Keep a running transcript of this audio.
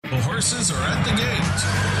The horses are at the gate.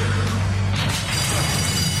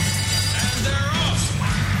 And they're off.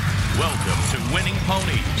 Welcome to Winning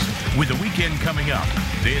Ponies. With the weekend coming up,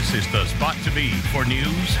 this is the spot to be for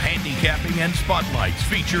news, handicapping, and spotlights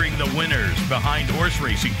featuring the winners behind horse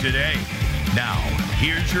racing today. Now,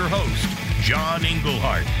 here's your host, John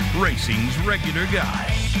Englehart, racing's regular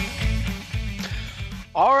guy.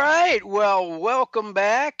 All right, well, welcome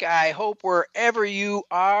back. I hope wherever you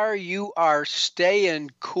are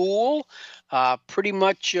staying cool. Pretty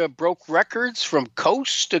much broke records from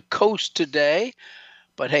coast to coast today.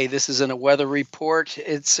 But hey, this isn't a weather report.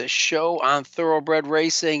 It's a show on thoroughbred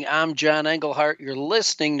racing. I'm John Englehart. You're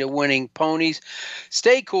listening to Winning Ponies.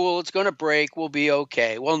 Stay cool. It's going to break. We'll be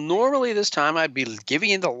okay. Well, normally this time I'd be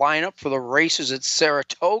giving you the lineup for the races at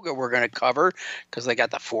Saratoga we're going to cover because they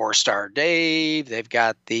got the 4-Star Dave. They've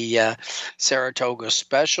got the Saratoga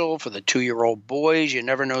Special for the 2-year-old boys. You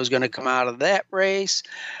never know who's going to come out of that race.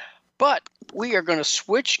 But we are going to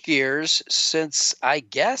switch gears since I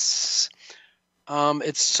guess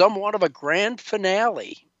it's somewhat of a grand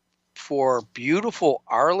finale for beautiful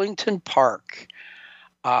Arlington Park.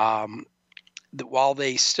 While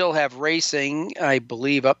they still have racing, I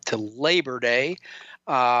believe, up to Labor Day,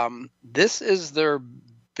 this is their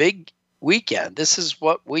big weekend. This is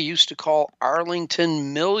what we used to call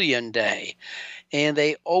Arlington Million Day. And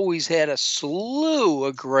they always had a slew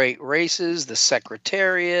of great races, the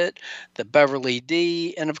Secretariat, the Beverly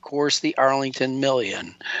D, and, of course, the Arlington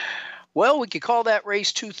Million. Well, we could call that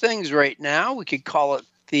race two things right now. We could call it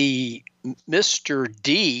the Mr.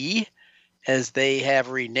 D, as they have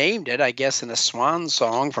renamed it, I guess, in a swan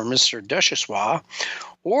song for Mr. Duchessois.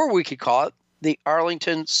 Or we could call it the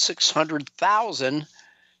Arlington 600,000,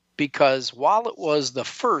 because while it was the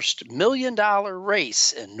first $1 million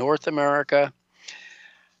race in North America,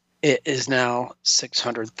 it is now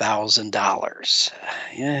 $600,000.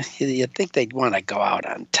 Yeah, you'd think they'd want to go out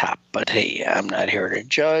on top, but hey, I'm not here to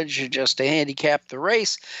judge, just to handicap the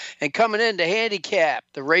race. And coming in to handicap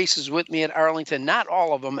the races with me at Arlington, not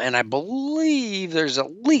all of them, and I believe there's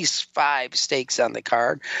at least 5 stakes on the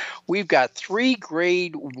card. We've got 3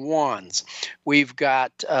 grade 1s. We've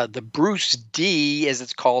got the Bruce D, as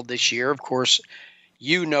it's called this year, of course.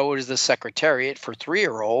 You know it as the Secretariat for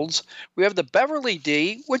 3-year-olds. We have the Beverly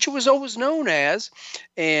D, which it was always known as,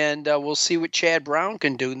 and we'll see what Chad Brown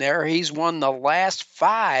can do there. He's won the last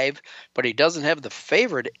 5, but he doesn't have the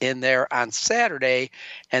favorite in there on Saturday.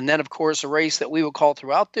 And then, of course, a race that we will call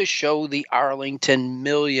throughout this show the Arlington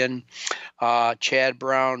Million. Chad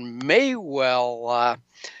Brown may well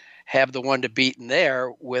have the one to beat in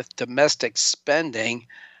there with domestic spending.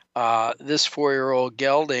 This 4-year-old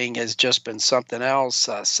gelding has just been something else.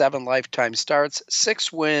 7 lifetime starts,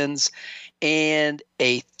 6 wins, and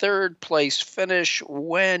a 3rd-place finish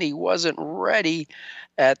when he wasn't ready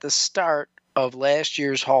at the start of last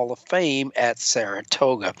year's Hall of Fame at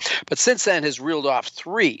Saratoga. But since then has reeled off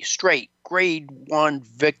 3 straight grade 1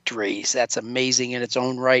 victories. That's amazing in its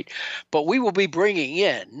own right. But we will be bringing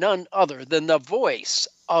in none other than the voice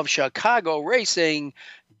of Chicago racing,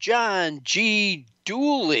 John G.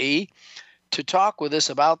 Dooley, to talk with us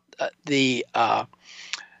about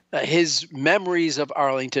his memories of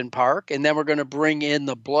Arlington Park. And then we're going to bring in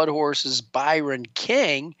the Blood Horses Byron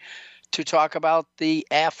King to talk about the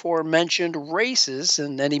aforementioned races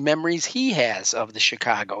and any memories he has of the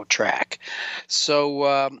Chicago track.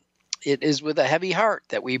 So it is with a heavy heart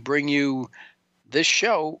that we bring you this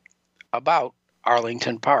show about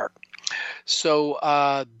Arlington Park. So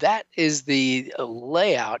that is the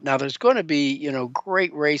layout. Now, there's going to be,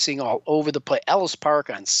 great racing all over the place. Ellis Park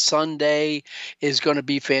on Sunday is going to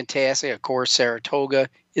be fantastic. Of course, Saratoga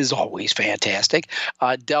is always fantastic.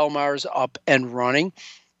 Del Mar's up and running.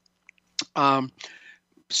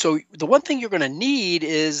 So the one thing you're going to need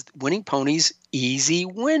is Winning Ponies Easy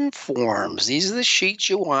Win Forms. These are the sheets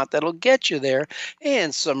you want that'll get you there,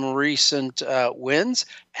 and some recent wins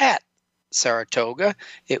at Saratoga.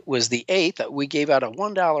 It was the 8th. We gave out a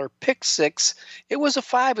 $1 pick 6. It was a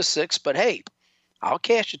 5 of 6, but hey, I'll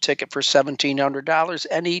cash a ticket for $1,700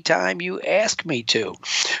 anytime you ask me to.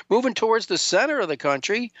 Moving towards the center of the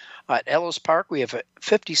country, at Ellis Park, we have a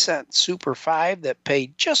 50-cent Super 5 that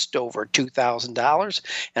paid just over $2,000,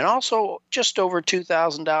 and also just over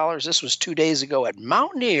 $2,000. This was 2 days ago at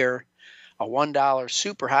Mountaineer, a $1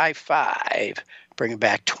 Super High 5. Bring it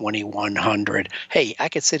back $2,100. Hey, I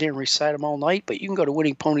could sit here and recite them all night, but you can go to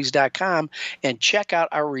winningponies.com and check out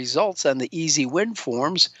our results on the Easy Win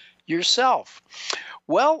Forms yourself.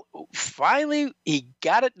 Well, finally, he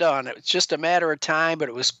got it done. It was just a matter of time, but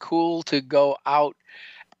it was cool to go out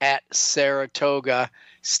at Saratoga.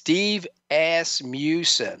 Steve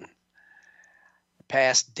Asmussen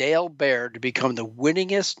passed Dale Baird to become the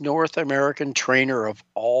winningest North American trainer of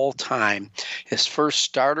all time. His first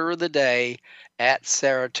starter of the day at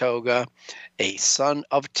Saratoga, a son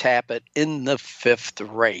of Tapit in the 5th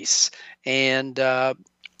race. And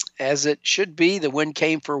as it should be, the win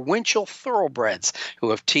came for Winchell Thoroughbreds,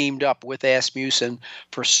 who have teamed up with Asmussen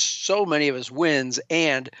for so many of his wins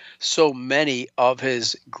and so many of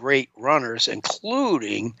his great runners,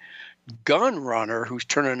 including Gun Runner, who's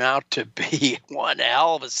turning out to be one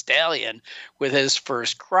hell of a stallion with his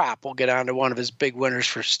first crop. We'll get on to one of his big winners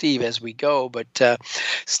for Steve as we go. But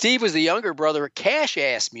Steve was the younger brother of Cash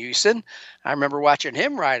Asmussen. I remember watching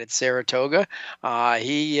him ride at Saratoga.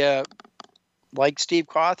 He like Steve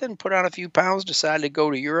Cawthon, put on a few pounds, decided to go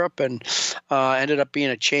to Europe, and ended up being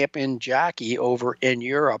a champion jockey over in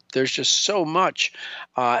Europe. There's just so much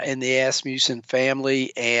in the Asmussen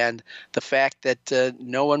family, and the fact that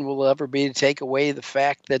no one will ever be to take away the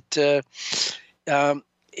fact that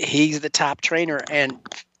he's the top trainer. And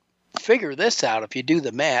figure this out, if you do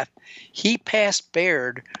the math, he passed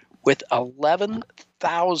Baird with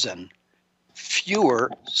 11,000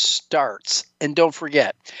 fewer starts. And don't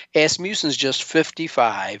forget, Asmussen's just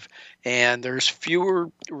 55, and there's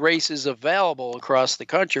fewer races available across the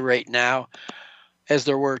country right now as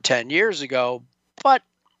there were 10 years ago, but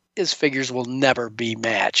his figures will never be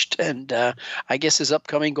matched. And I guess his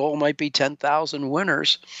upcoming goal might be 10,000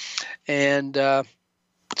 winners. And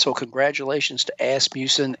so congratulations to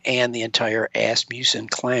Asmussen and the entire Asmussen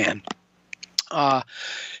clan.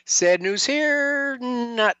 Sad news here,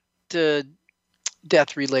 not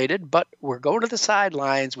death related, but we're going to the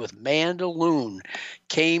sidelines with Mandaloon.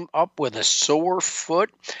 Came up with a sore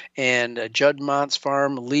foot, and Judd Mont's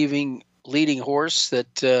farm leading horse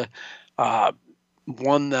that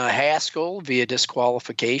won the Haskell via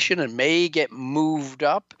disqualification and may get moved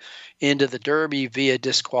up into the Derby via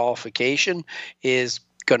disqualification is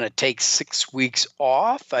going to take 6 weeks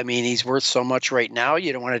off. I mean, he's worth so much right now,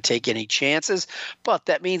 you don't want to take any chances, but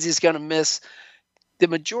that means he's going to miss the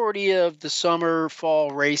majority of the summer, fall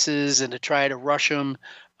races, and to try to rush him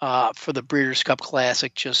for the Breeders' Cup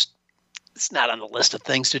Classic, just it's not on the list of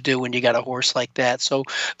things to do when you got a horse like that. So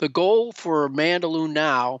the goal for Mandaloon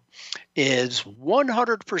now is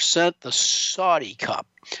 100% the Saudi Cup.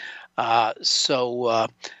 So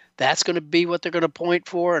that's going to be what they're going to point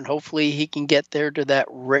for, and hopefully he can get there to that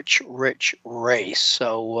rich race.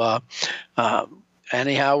 So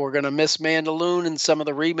anyhow, we're going to miss Mandaloon and some of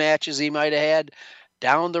the rematches he might have had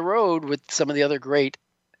down the road with some of the other great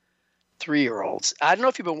 3-year-olds. I don't know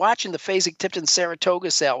if you've been watching the Fasig-Tipton Saratoga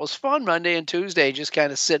sale. It was fun Monday and Tuesday. Just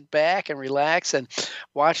kind of sit back and relax and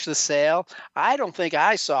watch the sale. I don't think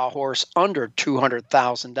I saw a horse under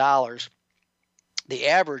 $200,000. The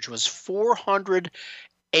average was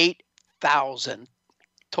 $408,000,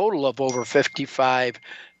 total of over $55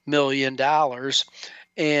 million.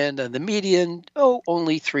 And the median,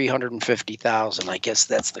 only $350,000. I guess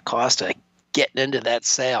that's the cost of getting into that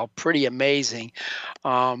sale. Pretty amazing.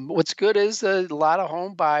 What's good is a lot of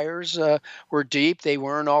home buyers were deep. They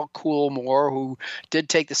weren't all Coolmore, who did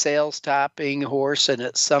take the sales topping horse and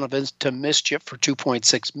a Son of Into Mischief for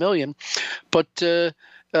 $2.6 million. But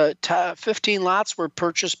 15 lots were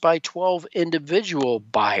purchased by 12 individual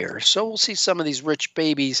buyers. So we'll see some of these rich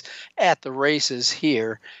babies at the races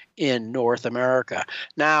here in North America.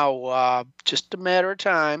 Now, just a matter of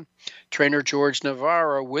time, trainer George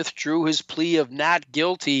Navarro withdrew his plea of not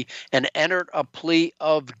guilty and entered a plea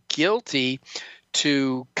of guilty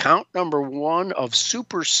to count number 1 of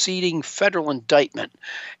superseding federal indictment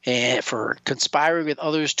and for conspiring with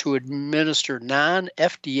others to administer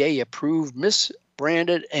non-FDA approved,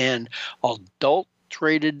 misbranded, and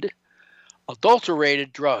adulterated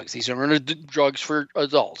drugs. These are drugs for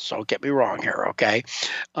adults. Don't get me wrong here, okay?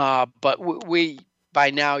 But we by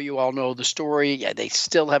now, you all know the story. Yeah, they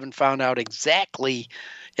still haven't found out exactly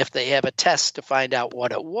if they have a test to find out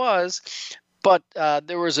what it was. But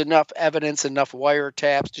there was enough evidence, enough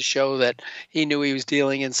wiretaps to show that he knew he was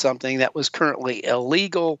dealing in something that was currently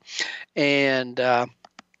illegal, and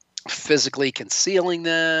physically concealing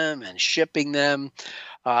them and shipping them.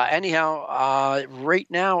 Anyhow, right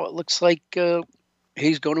now it looks like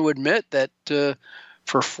he's going to admit that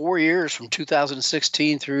for 4 years, from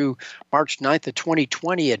 2016 through March 9th of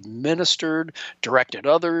 2020, directed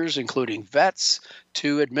others, including vets,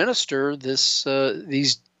 to administer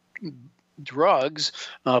these drugs,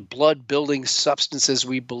 blood-building substances,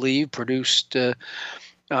 we believe, produced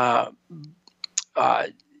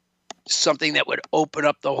something that would open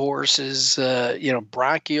up the horse's,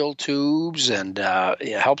 bronchial tubes, and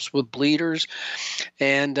it helps with bleeders.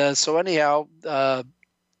 And so anyhow,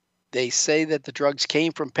 They say that the drugs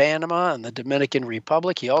came from Panama and the Dominican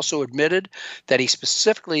Republic. He also admitted that he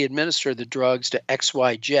specifically administered the drugs to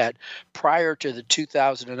XY Jet prior to the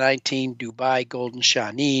 2019 Dubai Golden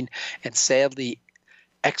Shaheen, and sadly,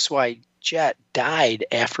 XY Jet died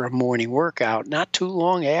after a morning workout not too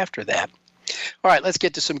long after that. All right, let's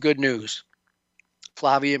get to some good news.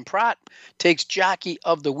 Flavien Prat takes Jockey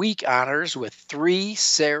of the Week honors with 3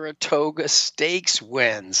 Saratoga Stakes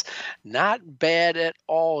wins. Not bad at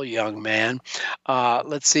all, young man.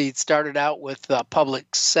 Let's see, it started out with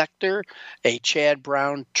Public Sector, a Chad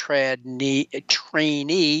Brown trainee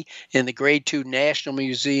in the Grade 2 National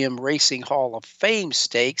Museum Racing Hall of Fame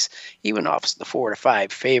Stakes. He went off as the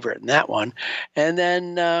 4-5 favorite in that one. And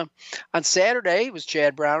then on Saturday, it was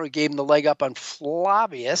Chad Brown who gave him the leg up on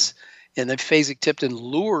Flavius in the Fasig-Tipton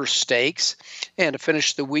Lure Stakes. And to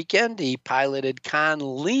finish the weekend, he piloted Con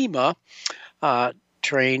Lima,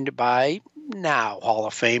 trained by now Hall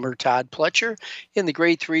of Famer Todd Pletcher in the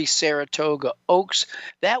Grade 3 Saratoga Oaks.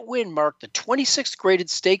 That win marked the 26th graded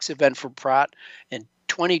stakes event for Prat in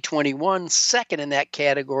 2021, second in that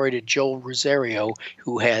category to Joel Rosario,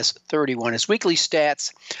 who has 31. His weekly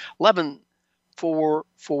stats, 11, 4,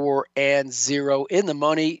 4, and 0 in the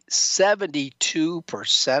money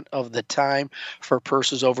 72% of the time for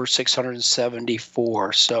purses over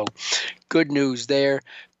 674. So good news there.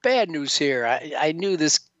 Bad news here. I knew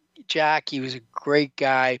this jockey was a great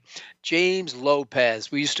guy. James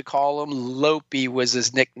Lopez. We used to call him Lopey was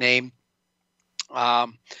his nickname.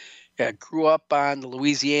 Grew up on the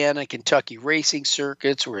Louisiana, Kentucky racing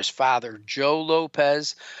circuits where his father, Joe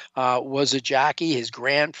Lopez, was a jockey. His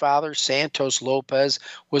grandfather, Santos Lopez,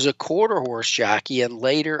 was a quarter horse jockey and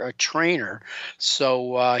later a trainer.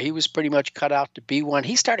 So he was pretty much cut out to be one.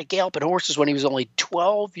 He started galloping horses when he was only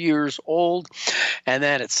 12 years old. And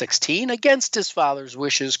then at 16, against his father's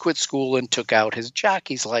wishes, quit school and took out his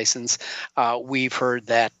jockey's license. We've heard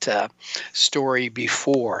that story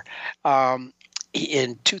before.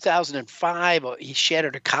 In 2005, he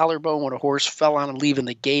shattered a collarbone when a horse fell on him leaving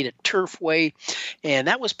the gate at Turfway, and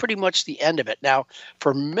that was pretty much the end of it. Now,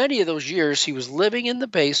 for many of those years, he was living in the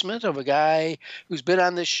basement of a guy who's been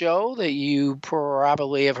on this show that you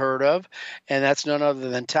probably have heard of, and that's none other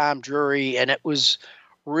than Tom Drury, and it was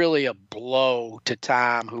really a blow to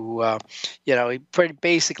Tom, who, he pretty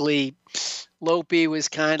basically... Lopey was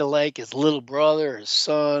kind of like his little brother, his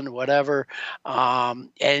son, whatever.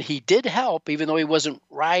 And he did help, even though he wasn't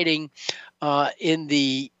riding in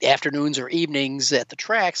the afternoons or evenings at the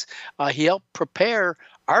tracks. He helped prepare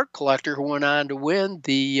Art Collector, who went on to win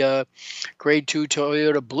the Grade 2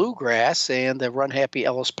 Toyota Bluegrass and the Run Happy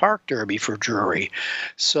Ellis Park Derby for Drury.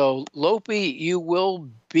 So, Lopey, you will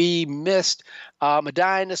be missed.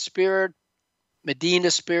 Medina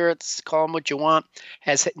Spirits, call them what you want,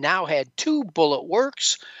 has now had 2 Bullet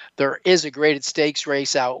Works. There is a graded stakes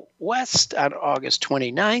race out west on August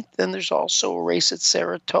 29th, and there's also a race at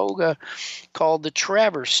Saratoga called the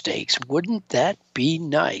Travers Stakes. Wouldn't that be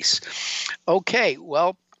nice? Okay,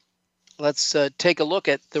 well, let's take a look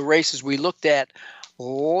at the races we looked at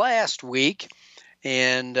last week,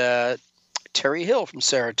 and Terry Hill from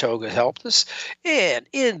Saratoga helped us. And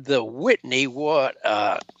in the Whitney, what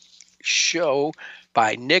show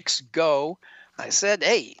by Nick's Go. I said,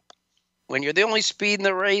 hey, when you're the only speed in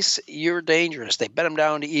the race, you're dangerous. They bet him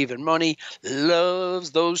down to even money. Loves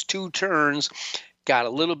those 2 turns. Got a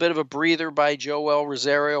little bit of a breather by Joel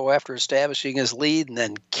Rosario after establishing his lead and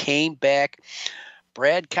then came back.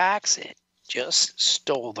 Brad Cox just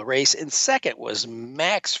stole the race. And second was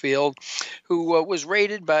Maxfield, who was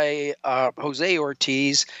rated by Jose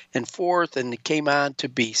Ortiz in 4th and came on to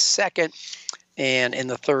be second. And in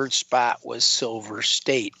the 3rd spot was Silver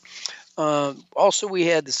State. Also, we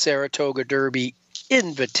had the Saratoga Derby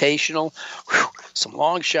Invitational. Whew, some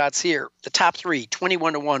long shots here. The top 3,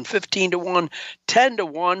 21-1, 15-1,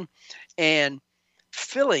 10-1. And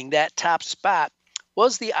filling that top spot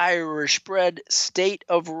was the Irish-bred State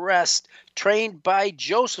of Rest, trained by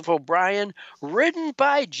Joseph O'Brien, ridden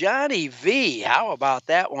by Johnny V. How about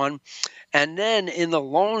that one? And then in the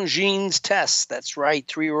Longines test, that's right,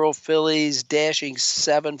 3-year-old fillies dashing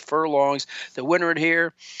 7 furlongs. The winner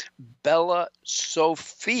here, Bella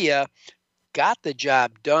Sophia, got the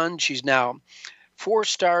job done. She's now 4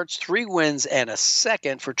 starts, 3 wins, and a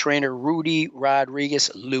second for trainer Rudy Rodriguez.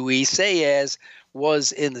 Luis Saez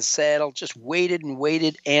was in the saddle, just waited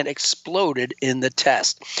and exploded in the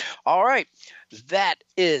test. All right. That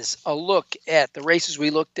is a look at the races we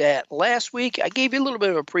looked at last week. I gave you a little bit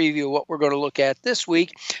of a preview of what we're going to look at this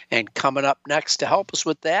week. And coming up next to help us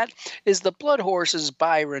with that is the Blood Horses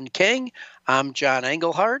Byron King. I'm John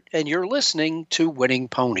Englehart, and you're listening to Winning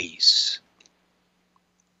Ponies.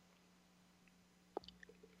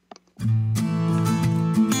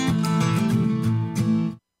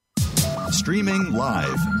 Streaming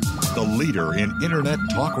live. The leader in Internet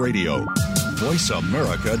talk radio.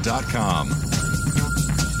 VoiceAmerica.com.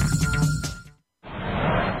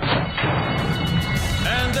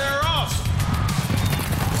 And they're off.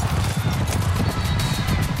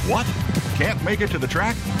 What? Can't make it to the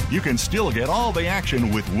track? You can still get all the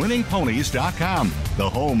action with winningponies.com, the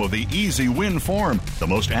home of the easy win form, the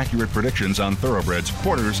most accurate predictions on thoroughbreds,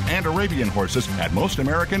 quarters, and Arabian horses at most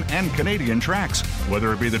American and Canadian tracks.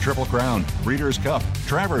 Whether it be the Triple Crown, Breeders' Cup,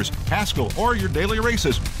 Travers, Haskell, or your daily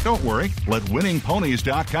races, don't worry, let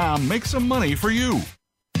winningponies.com make some money for you.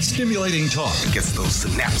 Stimulating talk. It gets those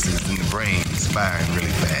synapses in the brain firing really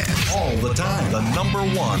fast. All the time. The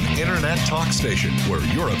 #1 Internet talk station where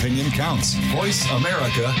your opinion counts.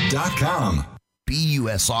 VoiceAmerica.com.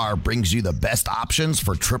 BUSR brings you the best options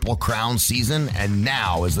for Triple Crown season, and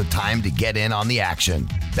now is the time to get in on the action.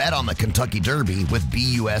 Bet on the Kentucky Derby with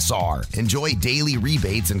BUSR. Enjoy daily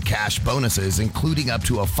rebates and cash bonuses, including up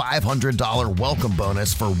to a $500 welcome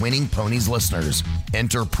bonus for Winning Ponies listeners.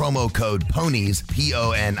 Enter promo code PONIES,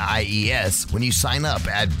 PONIES, when you sign up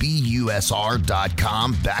at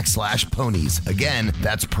BUSR.com/ponies. Again,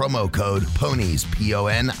 that's promo code PONIES,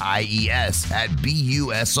 PONIES, at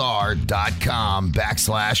BUSR.com/ponies.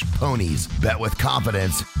 Bet with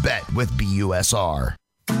confidence. Bet with BUSR.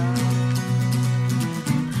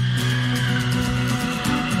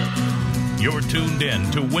 You're tuned in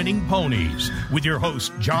to Winning Ponies with your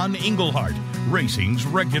host, John Englehart, racing's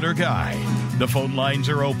regular guy. The phone lines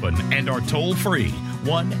are open and are toll-free,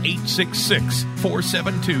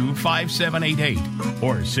 1-866-472-5788,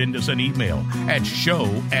 or send us an email at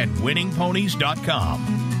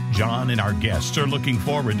show@winningponies.com. John and our guests are looking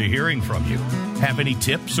forward to hearing from you. Have any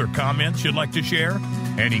tips or comments you'd like to share?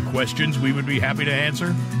 Any questions we would be happy to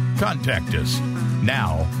answer? Contact us.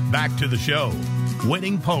 Now, back to the show.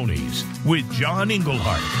 Winning Ponies with John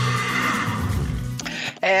Englehart.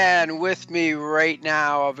 And with me right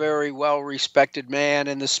now, a very well-respected man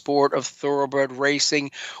in the sport of thoroughbred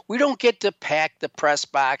racing. We don't get to pack the press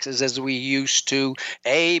boxes as we used to,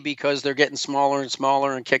 A, because they're getting smaller and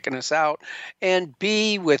smaller and kicking us out, and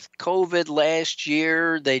B, with COVID last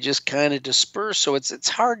year, they just kind of dispersed, so it's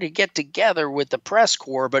hard to get together with the press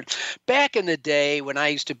corps. But back in the day when I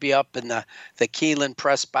used to be up in the Keeneland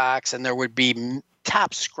press box, and there would be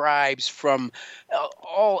top scribes from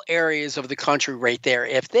all areas of the country right there.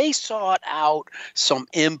 If they sought out some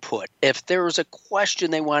input, if there was a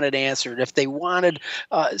question they wanted answered, if they wanted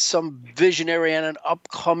some visionary on an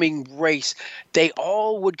upcoming race, they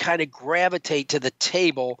all would kind of gravitate to the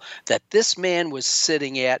table that this man was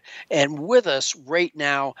sitting at. And with us right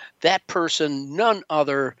now, that person, none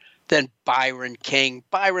other than Byron King.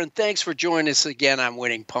 Byron, thanks for joining us again on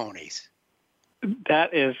Winning Ponies.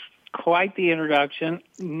 That is quite the introduction.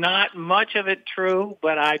 Not much of it true,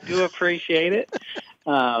 but I do appreciate it.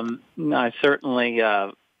 I certainly,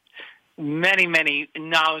 many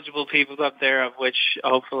knowledgeable people up there, of which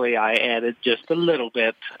hopefully I added just a little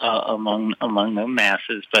bit among the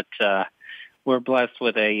masses. But we're blessed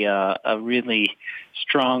with a really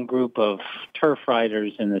strong group of turf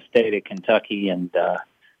riders in the state of Kentucky, and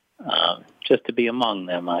just to be among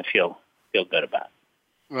them, I feel good about it.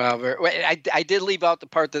 Well, I did leave out the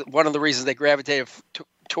part that one of the reasons they gravitated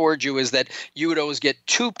towards you is that you would always get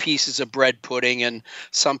 2 pieces of bread pudding, and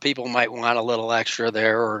some people might want a little extra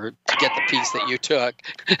there or to get the piece that you took.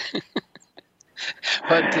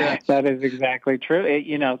 But that is exactly true.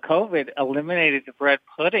 COVID eliminated the bread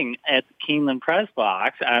pudding at the Keeneland press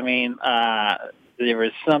box. I mean, there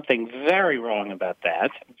was something very wrong about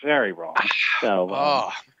that. Very wrong.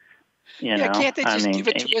 So. Can't they just give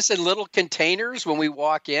it to us in little containers when we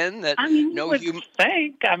walk in? That no human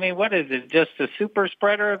think. I mean, what is it? Just a super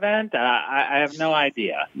spreader event? I have no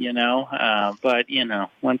idea. But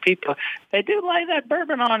when people they do lay that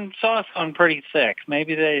bourbon on sauce on pretty thick.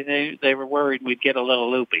 Maybe they were worried we'd get a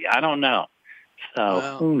little loopy. I don't know. So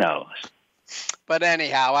who knows? But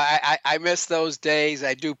anyhow, I miss those days.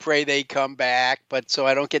 I do pray they come back, but so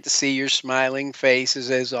I don't get to see your smiling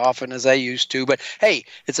faces as often as I used to. But hey,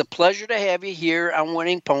 it's a pleasure to have you here on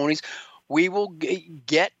Winning Ponies. We will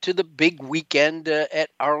get to the big weekend at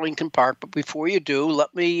Arlington Park, but before you do,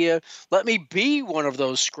 let me be one of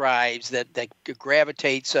those scribes that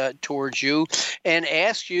gravitates towards you and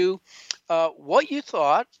ask you what you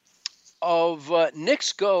thought of Nick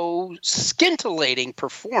Sco's scintillating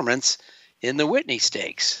performance in the Whitney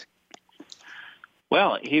Stakes.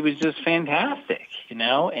 Well, he was just fantastic,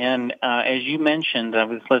 and as you mentioned, I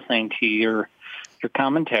was listening to your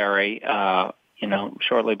commentary,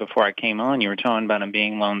 shortly before I came on. You were talking about him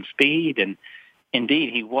being lone speed, and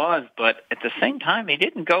Indeed, he was, but at the same time, he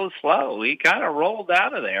didn't go slow. He kind of rolled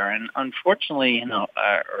out of there, and unfortunately,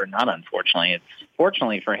 or not unfortunately, it's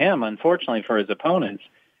fortunately for him, unfortunately for his opponents,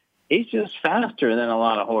 he's just faster than a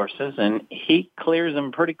lot of horses, and he clears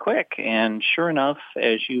them pretty quick. And sure enough,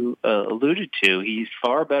 as you alluded to, he's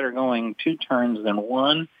far better going 2 turns than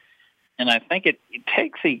 1. And I think it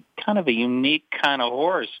takes a kind of a unique kind of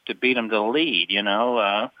horse to beat him to the lead.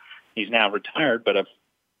 He's now retired, but a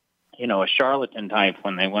charlatan type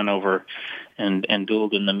when they went over and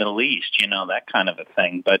dueled in the Middle East, that kind of a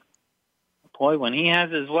thing. But boy, when he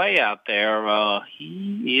has his way out there,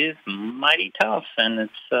 he is mighty tough, and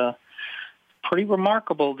it's pretty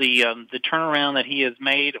remarkable the turnaround that he has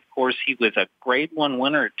made. Of course, he was a Grade 1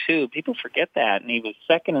 winner too. People forget that, and he was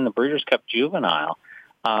second in the Breeders' Cup Juvenile.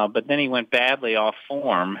 But then he went badly off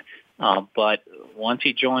form. But once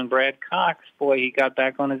he joined Brad Cox, boy, he got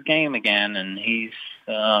back on his game again, and he's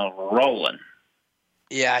rolling.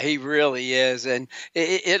 Yeah, he really is, and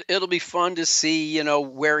it'll be fun to see,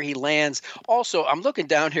 where he lands. Also, I'm looking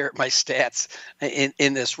down here at my stats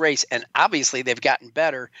in this race, and obviously they've gotten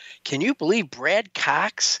better. Can you believe Brad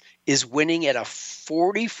Cox is winning at a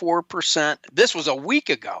 44%? This was a week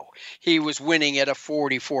ago. He was winning at a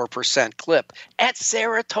 44% clip at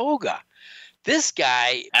Saratoga. This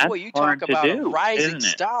guy, boy, you talk about a rising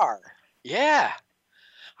star. Yeah.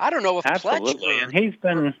 I don't know if absolutely.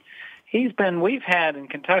 And we've had in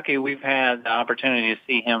Kentucky, we've had the opportunity to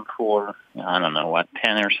see him for, 10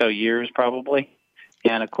 or so years probably.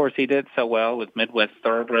 And, of course, he did so well with Midwest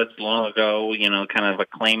Thoroughbreds long ago, kind of a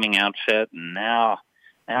claiming outfit. And now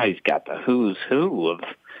he's got the who's who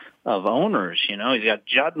of owners. He's got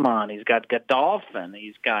Judmont, he's got Godolphin,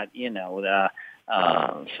 he's got,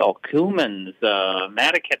 Saul Kuhlman's,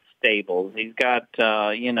 Madiket Stables. He's got,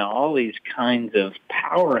 all these kinds of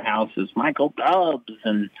powerhouses, Michael Dubbs,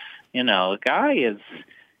 and, the guy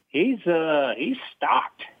he's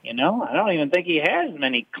stocked, I don't even think he has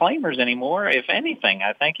many claimers anymore. If anything,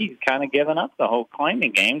 I think he's kind of given up the whole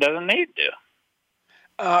claiming game, doesn't need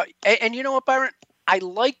to. And you know what, Byron? I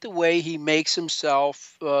like the way he makes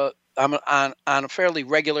himself on a fairly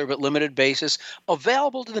regular but limited basis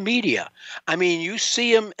available to the media. I mean, you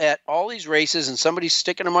see him at all these races and somebody's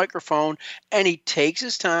sticking a microphone, and he takes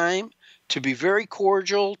his time to be very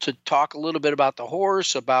cordial, to talk a little bit about the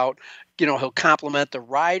horse, about, he'll compliment the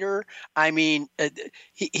rider. I mean,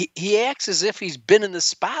 he acts as if he's been in the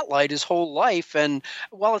spotlight his whole life. And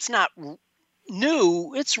while it's not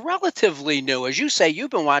new, it's relatively new. As you say,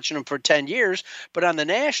 you've been watching him for 10 years, but on the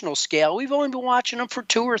national scale, we've only been watching him for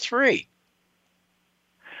 2 or 3.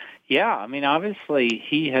 Yeah, I mean, obviously,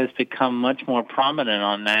 he has become much more prominent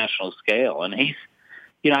on national scale, and he's,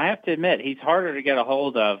 I have to admit, he's harder to get a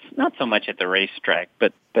hold of, not so much at the racetrack,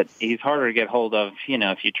 but he's harder to get hold of,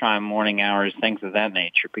 if you try morning hours, things of that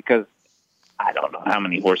nature, because I don't know how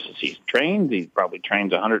many horses he's trained. He probably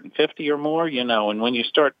trains 150 or more, and when you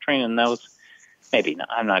start training those, maybe not,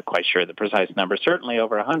 I'm not quite sure the precise number, certainly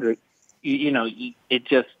over 100, it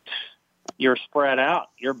just, you're spread out,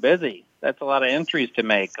 you're busy. That's a lot of entries to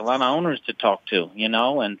make, a lot of owners to talk to,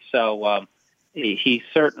 and so he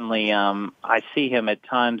certainly, I see him at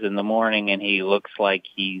times in the morning, and he looks like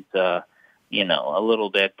he's, a little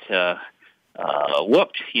bit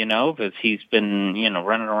whooped, because he's been,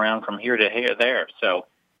 running around from here to here, there. So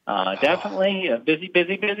definitely a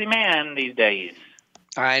busy man these days.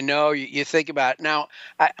 I know. You think about it. Now,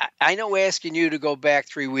 I know asking you to go back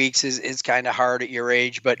 3 weeks is kind of hard at your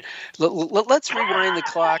age, but let's rewind the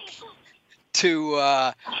clock to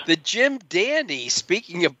the Jim Dandy.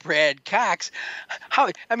 Speaking of Brad Cox,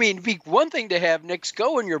 it'd be one thing to have Knicks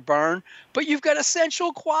Go in your barn, but you've got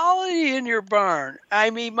Essential Quality in your barn. I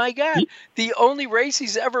mean, my God, the only race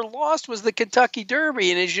he's ever lost was the Kentucky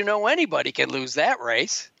Derby, and as you know, anybody can lose that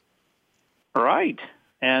race. Right.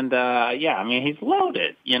 And, he's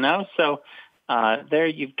loaded, So there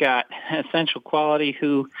you've got Essential Quality,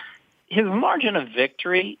 who his margin of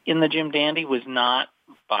victory in the Jim Dandy was not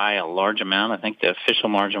by a large amount. I think the official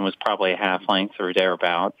margin was probably a half length or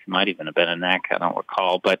thereabouts. It might even have been a neck. I don't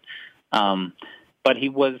recall. But he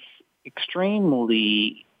was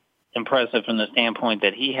extremely impressive from the standpoint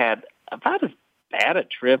that he had about as bad a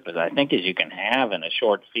trip as I think as you can have in a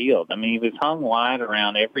short field. I mean, he was hung wide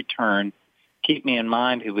around every turn. Keep me in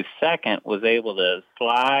mind, who was second, was able to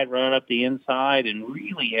slide right up the inside and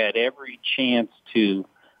really had every chance to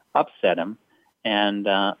upset him. And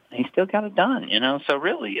he still got it done, So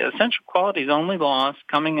really, Essential Quality's only loss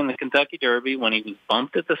coming in the Kentucky Derby when he was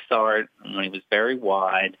bumped at the start and when he was very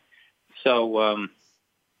wide. So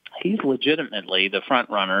he's legitimately the front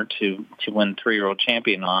runner to win 3-year-old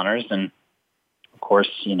champion honors. And course,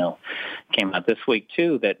 came out this week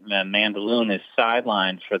too that Mandaloon is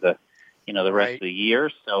sidelined for the the rest of the year.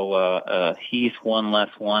 So he's one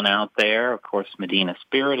less one out there. Of course, Medina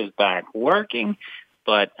Spirit is back working,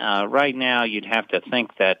 but right now you'd have to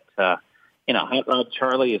think that Hot Rod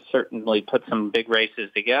Charlie has certainly put some big races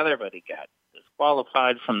together, but he got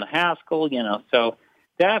disqualified from the Haskell. So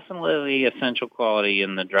definitely essential quality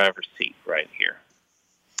in the driver's seat right here.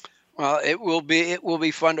 Well, it will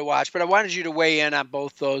be fun to watch. But I wanted you to weigh in on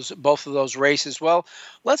both of those races. Well,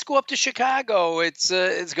 let's go up to Chicago. It's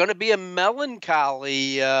going to be a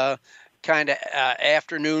melancholy kind of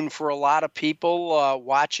afternoon for a lot of people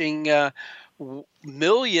watching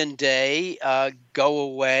Million Day go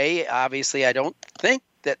away. Obviously, I don't think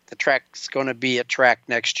that the track's going to be a track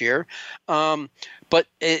next year. But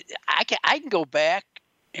I can go back.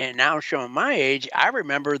 And now showing my age, I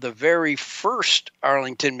remember the very first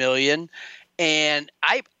Arlington Million, and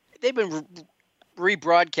they've been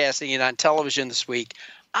rebroadcasting it on television this week.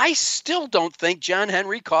 I still don't think John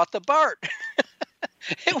Henry caught the Bart.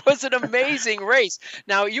 It was an amazing race.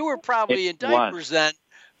 Now, you were probably in diapers then,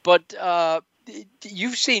 but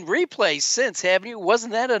you've seen replays since, haven't you?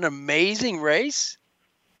 Wasn't that an amazing race?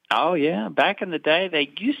 Oh, yeah. Back in the day, they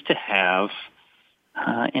used to have,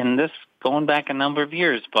 in this going back a number of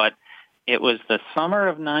years, but it was the summer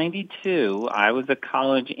of '92. I was a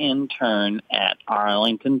college intern at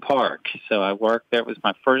Arlington Park, so I worked there. It was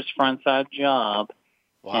my first frontside job.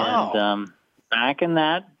 Wow. And back in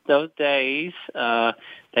those days,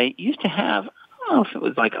 they used to have, I don't know if it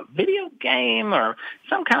was like a video game or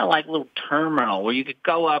some kind of like little terminal where you could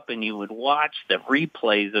go up and you would watch the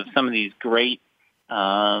replays of some of these great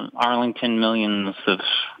Arlington Millions of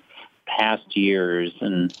past years,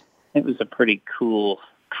 and it was a pretty cool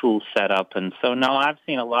setup. And so, no, I've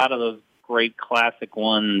seen a lot of those great classic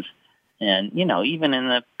ones. And, even in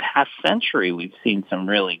the past century, we've seen some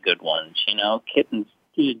really good ones. Kitten's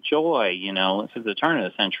Joy, this is the turn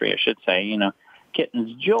of the century, I should say,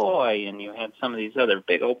 Kitten's Joy. And you had some of these other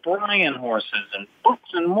big O'Brien horses and Books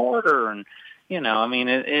and Mortar. And,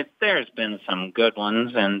 there's been some good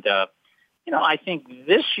ones. And, I think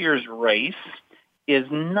this year's race is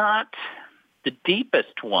not the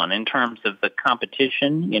deepest one in terms of the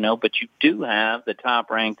competition, but you do have the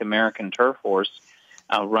top-ranked American turf horse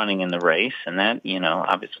running in the race, and that,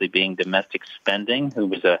 obviously being Domestic Spending, who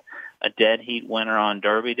was a dead heat winner on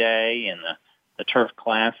Derby Day and the Turf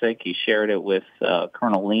Classic. He shared it with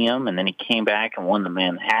Colonel Liam, and then he came back and won the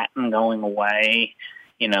Manhattan going away.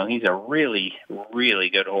 He's a really,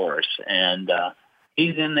 really good horse, and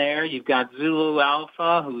he's in there. You've got Zulu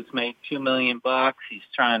Alpha, who's made $2 million. He's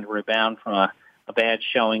trying to rebound from a bad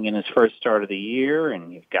showing in his first start of the year.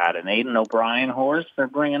 And you've got an Aidan O'Brien horse they're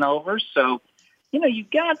bringing over. So, you've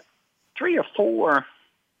got 3 or 4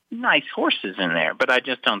 nice horses in there. But I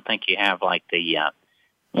just don't think you have like the, you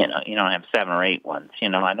don't have 7 or 8 ones.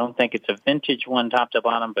 I don't think it's a vintage one top to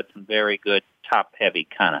bottom, but some very good top-heavy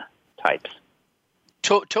kind of types.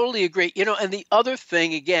 Totally agree. And the other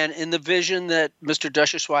thing, again, in the vision that Mr.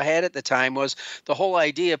 Duchossois had at the time was the whole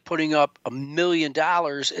idea of putting up $1 million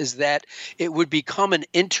is that it would become an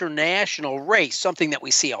international race, something that we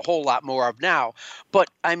see a whole lot more of now. But,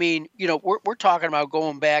 we're talking about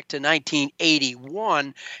going back to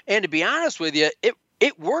 1981. And to be honest with you,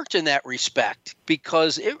 it worked in that respect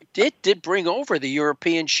because it did bring over the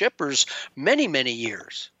European shippers many, many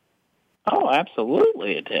years. Oh,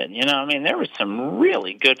 absolutely it did. There were some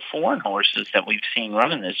really good foreign horses that we've seen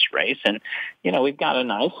running this race. And, we've got a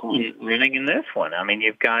nice one running in this one.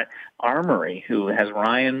 You've got Armory, who has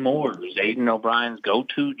Ryan Moore, who's Aidan O'Brien's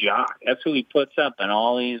go-to jock. That's who he puts up in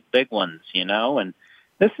all these big ones, And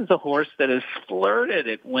this is a horse that has flirted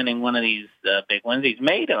at winning one of these big ones. He's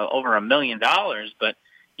made over $1 million, but,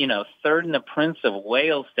 third in the Prince of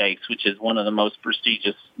Wales Stakes, which is one of the most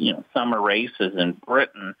prestigious, summer races in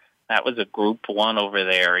Britain. That was a Group 1 over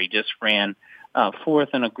there. He just ran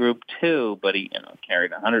 4th in a Group 2, but he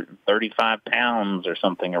carried 135 pounds or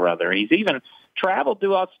something or other. He's even traveled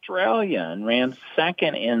to Australia and ran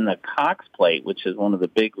 2nd in the Cox Plate, which is one of the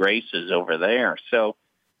big races over there. So,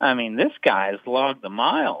 this guy's logged the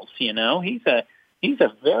miles. He's a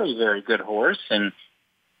very, very good horse. And,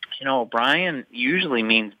 O'Brien usually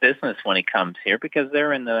means business when he comes here because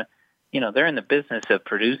they're in the business of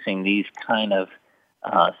producing these kind of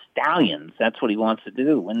stallions. That's what he wants to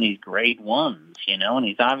do, win these grade 1s, and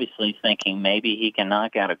he's obviously thinking maybe he can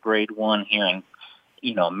knock out a grade 1 here in,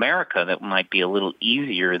 America that might be a little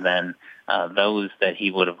easier than those that he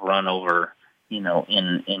would have run over,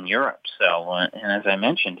 in Europe. So, and as I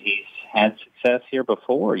mentioned, he's had success here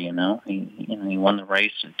before, he won the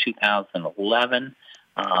race in 2011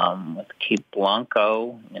 with Cape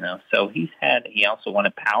Blanco, so he also won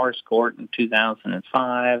at Power Sport in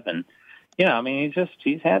 2005. And,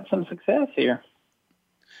 he's had some success here.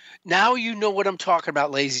 Now you know what I'm talking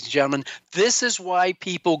about, ladies and gentlemen. This is why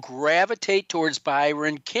people gravitate towards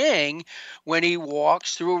Byron King when he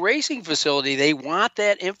walks through a racing facility. They want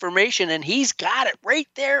that information, and he's got it right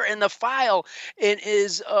there in the file in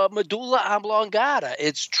his medulla oblongata.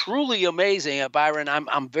 It's truly amazing, Byron.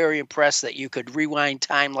 I'm very impressed that you could rewind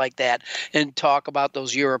time like that and talk about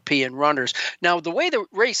those European runners. Now, the way the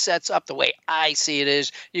race sets up, the way I see it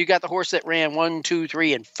is, you got the horse that ran 1, 2,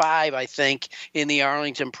 3, and 5, I think, in the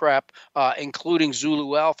Arlington Prep. Including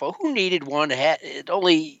Zulu Alpha, who needed one. That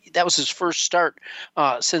was his first start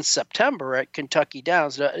since September at Kentucky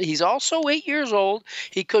Downs. He's also 8 years old.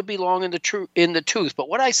 He could be long in the tooth. But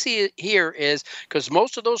what I see here is, because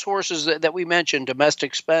most of those horses that we mentioned,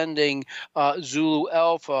 Domestic Spending, Zulu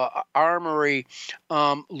Alpha, Armory,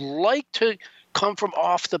 like to come from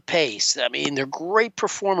off the pace. I mean, they're great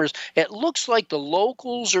performers. It looks like the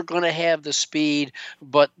locals are going to have the speed,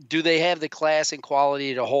 but do they have the class and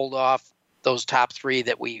quality to hold off those top three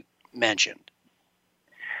that we mentioned?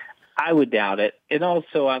 I would doubt it. And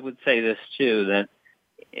also, I would say this too, that,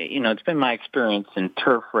 it's been my experience in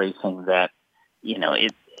turf racing that,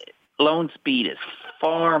 lone speed is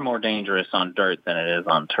far more dangerous on dirt than it is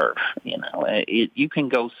on turf. You can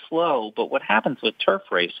go slow, but what happens with turf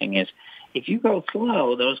racing is, if you go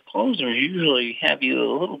slow, those closers usually have you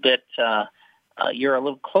a little bit. You're a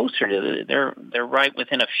little closer to they're right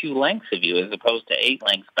within a few lengths of you, as opposed to 8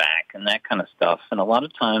 lengths back and that kind of stuff. And a lot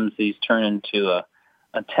of times these turn into a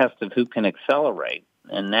test of who can accelerate.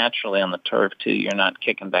 And naturally on the turf too, you're not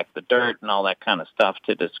kicking back the dirt and all that kind of stuff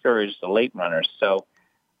to discourage the late runners. So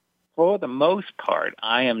for the most part,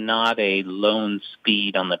 I am not a lone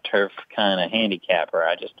speed on the turf kind of handicapper.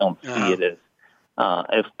 I just don't see it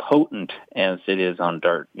as potent as it is on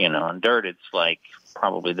dirt. On dirt, it's like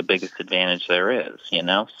probably the biggest advantage there is,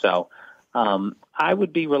 So I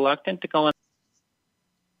would be reluctant to go on.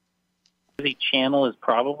 The Channel is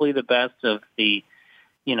probably the best of the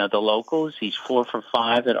locals. He's 4 for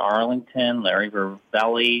 5 at Arlington. Larry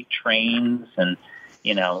Ravelli trains, and,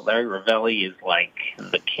 Larry Ravelli is like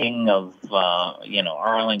the king of,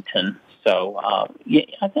 Arlington. So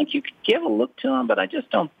I think you could give a look to him, but I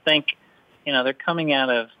just don't think, they're coming out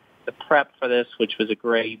of the prep for this, which was a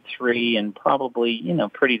grade 3 and probably,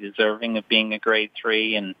 pretty deserving of being a grade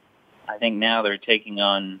 3. And I think now they're taking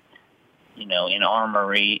on, in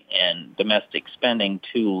Armory and Domestic Spending,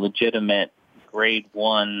 2 legitimate grade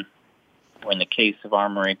 1, or in the case of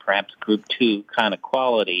Armory, perhaps group 2 kind of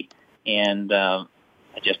quality. And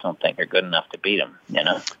I just don't think they're good enough to beat them,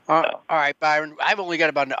 All right, Byron, I've only got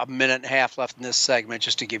about a minute and a half left in this segment,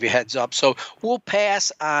 just to give you a heads up. So we'll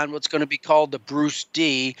pass on what's going to be called the Bruce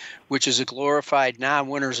D, which is a glorified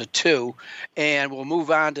non-winners of 2, and we'll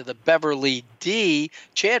move on to the Beverly D.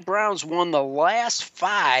 Chad Brown's won the last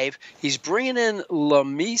 5. He's bringing in La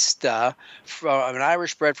Mista, from an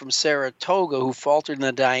Irish bred from Saratoga, who faltered in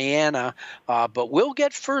the Diana, but we'll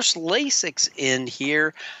get first Lasix in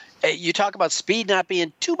here. You talk about speed not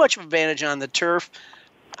being too much of an advantage on the turf.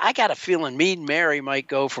 I got a feeling Mean Mary might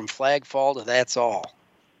go from flag fall to that's all.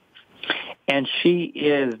 And she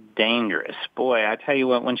is dangerous. Boy, I tell you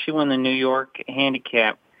what, when she won the New York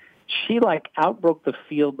handicap, she outbroke the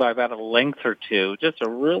field by about a length or 2. Just a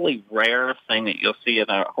really rare thing that you'll see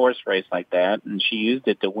in a horse race like that. And she used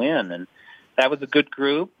it to win. And that was a good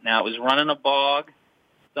group. Now it was running a bog.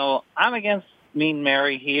 So I'm against Mean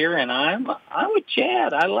Mary here, and I'm with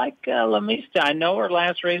Chad. I like La Mista. I know her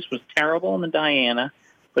last race was terrible in the Diana,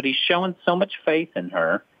 but he's showing so much faith in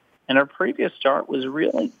her, and her previous start was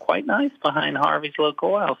really quite nice behind Harvey's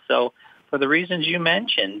Locoil. So for the reasons you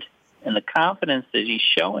mentioned and the confidence that he's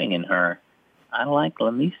showing in her, I like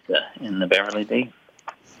La Mista in the Beverly D.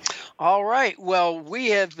 All right. Well, we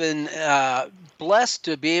have been blessed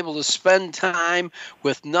to be able to spend time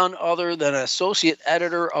with none other than associate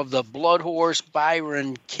editor of the Blood Horse,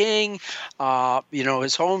 Byron King.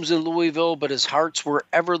 His home's in Louisville, but his heart's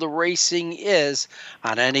wherever the racing is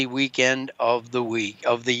on any weekend of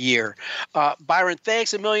the year. Byron,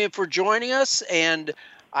 thanks a million for joining us, and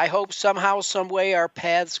I hope somehow, some way, our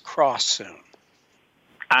paths cross soon.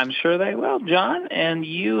 I'm sure they will, John, and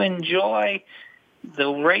you enjoy the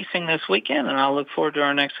racing this weekend, and I'll look forward to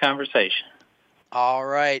our next conversation. All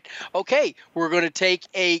right. Okay, we're going to take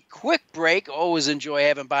a quick break. Always enjoy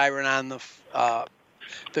having Byron on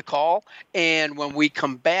the call. And when we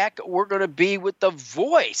come back, we're going to be with the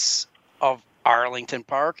voice of Arlington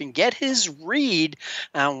Park and get his read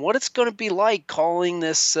on what it's going to be like calling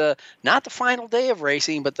this not the final day of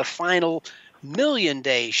racing, but the final Million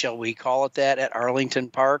Day, shall we call it that, at Arlington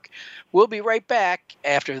Park. We'll be right back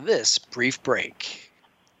after this brief break.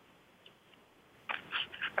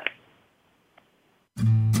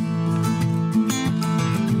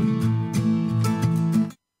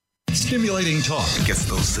 Stimulating talk. Gets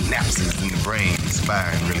those synapses in the brain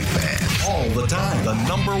firing really fast. All the time. The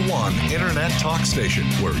 #1 internet talk station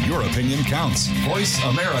where your opinion counts.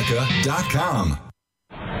 VoiceAmerica.com.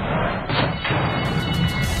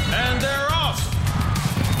 And they're off.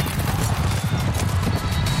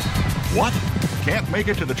 What? Can't make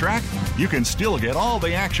it to the track? You can still get all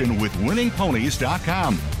the action with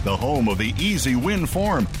winningponies.com, the home of the easy win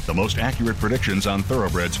form, the most accurate predictions on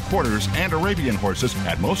thoroughbreds, quarters, and Arabian horses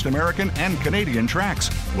at most American and Canadian tracks.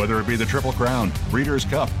 Whether it be the Triple Crown, Breeders'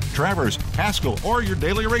 Cup, Travers, Haskell, or your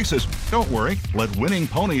daily races, don't worry, let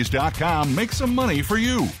winningponies.com make some money for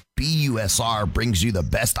you. BUSR brings you the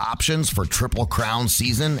best options for Triple Crown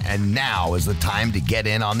season, and now is the time to get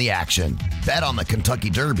in on the action. Bet on the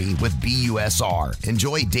Kentucky Derby with BUSR.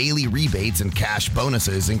 Enjoy daily rebates and cash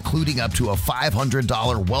bonuses, including up to a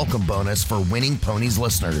 $500 welcome bonus for Winning Ponies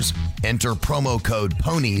listeners. Enter promo code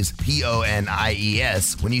PONIES,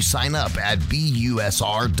 PONIES, when you sign up at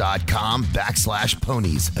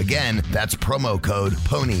BUSR.com/ponies. Again, that's promo code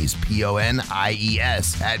PONIES,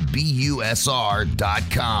 PONIES, at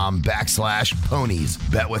BUSR.com/ponies.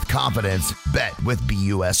 Bet with confidence. Bet with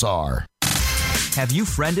BUSR. Have you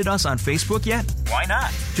friended us on Facebook yet? Why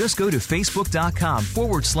not? Just go to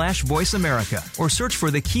facebook.com/Voice America or search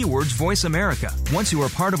for the keywords Voice America. Once you are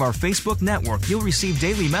part of our Facebook network, you'll receive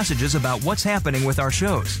daily messages about what's happening with our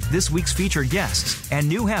shows, this week's featured guests, and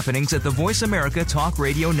new happenings at the Voice America Talk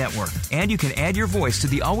Radio Network. And you can add your voice to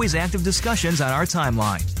the always active discussions on our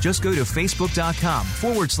timeline. Just go to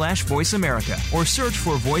facebook.com/Voice America or search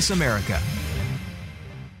for Voice America.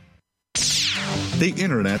 The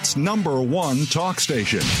Internet's #1 talk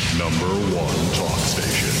station. #1 talk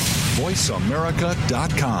station.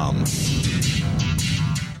 VoiceAmerica.com.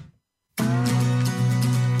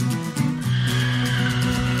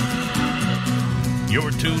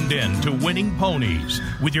 You're tuned in to Winning Ponies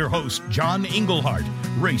with your host, John Englehart,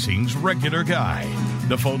 racing's regular guy.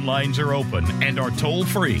 The phone lines are open and are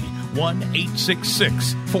toll-free,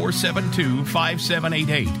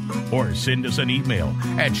 1-866-472-5788, or send us an email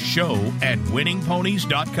at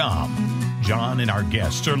show@winningponies.com. John and our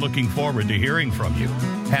guests are looking forward to hearing from you.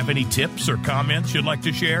 Have any tips or comments you'd like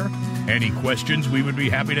to share? Any questions we would be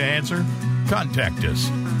happy to answer? Contact us.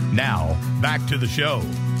 Now, back to the show.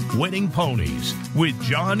 Winning Ponies with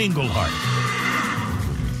John Englehart.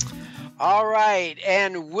 All right,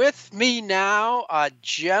 and with me now, a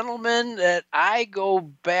gentleman that I go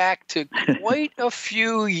back to quite a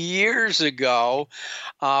few years ago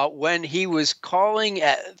when he was calling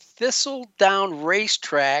at Thistledown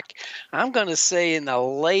Racetrack, I'm going to say in the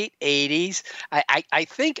late 80s. I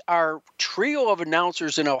think our trio of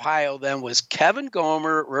announcers in Ohio then was Kevin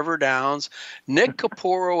Gomer at River Downs, Nick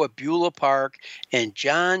Caporo at Beulah Park, and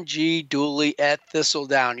John G. Dooley at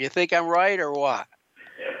Thistledown. You think I'm right or what?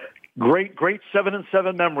 Great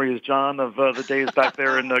 7-7 memories, John, of the days back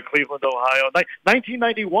there in Cleveland, Ohio.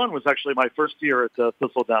 1991 was actually my first year at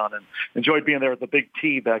Thistledown, and enjoyed being there at the Big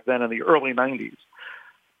T back then in the early 90s.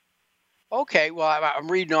 Okay, well, I'm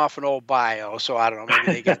reading off an old bio, so I don't know,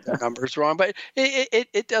 maybe they got the numbers wrong, but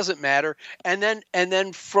it doesn't matter. And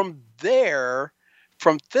then from there,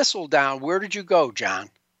 from Thistledown, where did you go, John?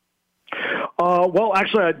 Well,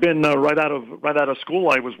 actually, I'd been right out of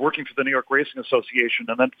school. I was working for the New York Racing Association,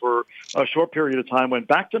 and then for a short period of time went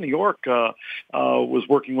back to New York. Was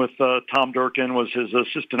working with Tom Durkin, was his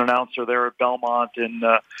assistant announcer there at Belmont in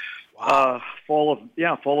fall of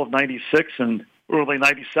 '96 and early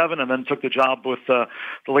 '97, and then took the job with the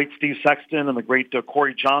late Steve Sexton and the great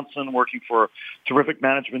Corey Johnson, working for a terrific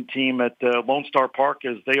management team at Lone Star Park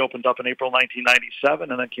as they opened up in April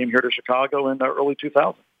 1997, and then came here to Chicago in early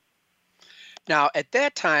 2000. Now, at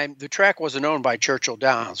that time, the track wasn't owned by Churchill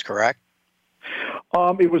Downs, correct?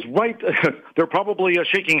 It was right. They're probably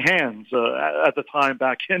shaking hands at the time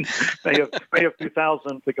back in May of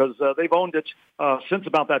 2000, because they've owned it since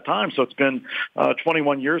about that time. So it's been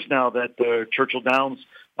 21 years now that Churchill Downs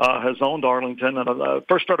has owned Arlington. And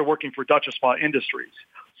first started working for Duchossois Industries.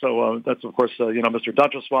 So that's, of course, Mr.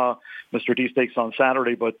 Duchossois, Mr. D Stakes on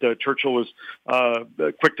Saturday. But Churchill was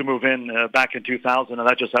quick to move in back in 2000, and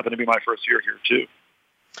that just happened to be my first year here, too.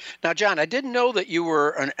 Now, John, I didn't know that you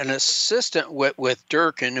were an assistant with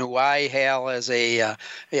Durkin, who I hail as I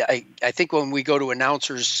think when we go to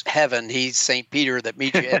announcers heaven, he's St. Peter that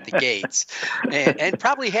meets you at the gates, and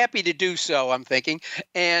probably happy to do so, I'm thinking.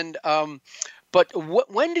 And But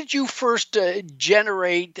when did you first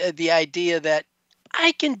generate the idea that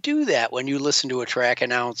I can do that when you listen to a track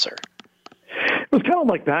announcer? It was kind of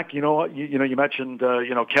like back, you mentioned,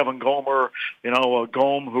 Kevin Gomer,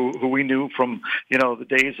 Gome, who we knew from, the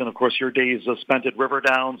days, and of course your days spent at River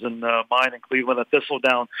Downs and mine in Cleveland at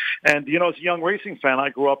Thistledown. And, as a young racing fan, I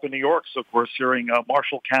grew up in New York, so of course hearing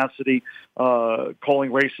Marshall Cassidy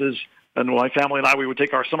calling races. And my family and I, we would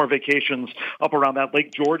take our summer vacations up around that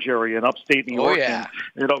Lake George area in upstate New York. Oh, yeah.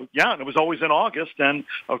 And, and it was always in August. And,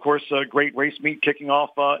 of course, a great race meet kicking off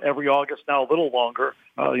every August, now a little longer,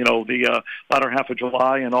 the latter half of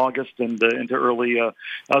July and August and into early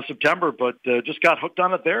September. But just got hooked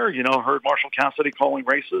on it there, heard Marshall Cassidy calling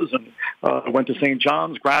races and went to St.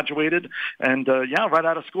 John's, graduated. And, right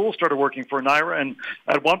out of school, started working for NYRA. And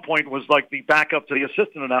at one point was like the backup to the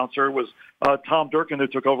assistant announcer was Tom Durkin, who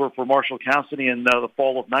took over for Marshall Cassidy in the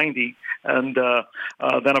fall of '90, and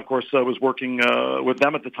then, of course, was working with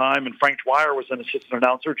them at the time, and Frank Dwyer was an assistant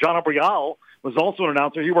announcer. John Abrial was also an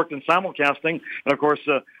announcer. He worked in simulcasting, and, of course,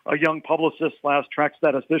 a young publicist / track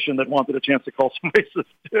statistician that wanted a chance to call some races,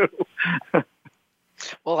 too.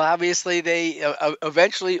 Well, obviously, they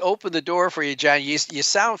eventually opened the door for you, John. You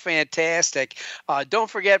sound fantastic. Don't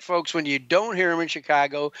forget, folks, when you don't hear him in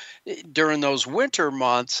Chicago during those winter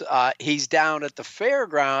months, he's down at the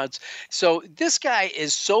fairgrounds. So this guy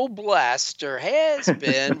is so blessed, or has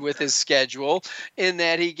been, with his schedule, in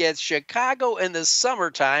that he gets Chicago in the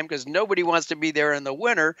summertime because nobody wants to be there in the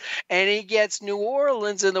winter, and he gets New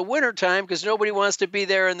Orleans in the wintertime because nobody wants to be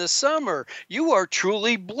there in the summer. You are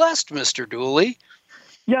truly blessed, Mr. Dooley.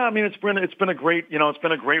 Yeah, I mean it's been a great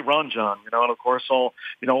run, John. And of course all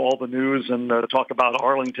the news and talk about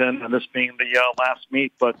Arlington and this being the last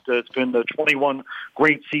meet, but it's been 21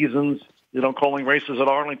 great seasons. Calling races at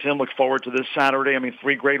Arlington. Look forward to this Saturday. I mean,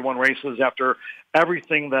 3 Grade 1 races after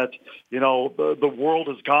everything that the world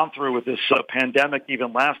has gone through with this pandemic,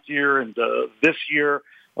 even last year and this year.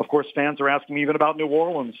 Of course, fans are asking me even about New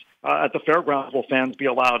Orleans at the fairgrounds. Will fans be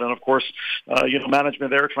allowed? And of course, management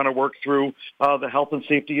there trying to work through the health and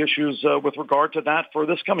safety issues with regard to that for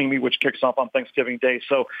this coming meet, which kicks off on Thanksgiving Day.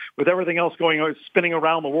 So with everything else spinning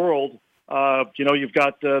around the world, you've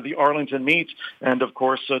got the Arlington meet, and of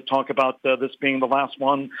course, talk about this being the last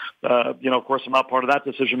one. Of course, I'm not part of that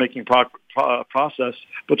decision-making process,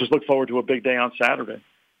 but just look forward to a big day on Saturday.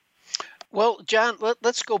 Well, John,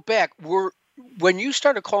 let's go back. When you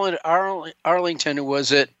started calling it Arlington,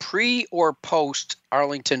 was it pre or post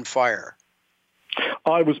Arlington Fire?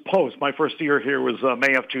 I was post. My first year here was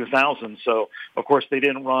May of 2000. So, of course, they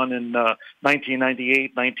didn't run in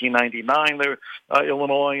 1998, 1999.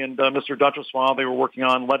 Illinois and Mr. Duchossois, they were working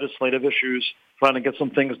on legislative issues, trying to get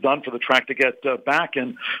some things done for the track to get back.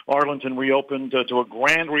 And Arlington reopened to a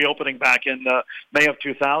grand reopening back in May of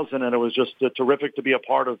 2000, and it was just terrific to be a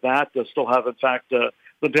part of that. Still have, in fact,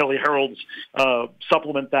 the Daily Herald's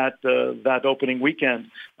supplement that opening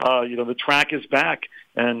weekend. The track is back.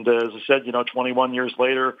 And as I said, 21 years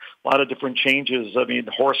later, a lot of different changes. I mean,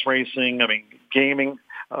 horse racing, gaming,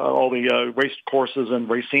 all the race courses and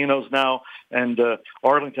racinos now. And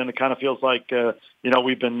Arlington, it kind of feels like,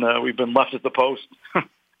 we've been left at the post.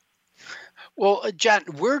 Well, John,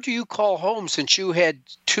 where do you call home since you had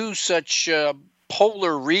 2 such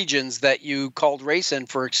polar regions that you called race in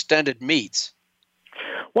for extended meets?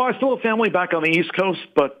 Well, I still have family back on the East Coast,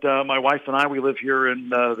 but my wife and I, we live here in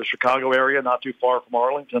the Chicago area, not too far from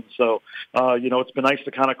Arlington. So, it's been nice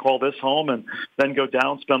to kind of call this home and then go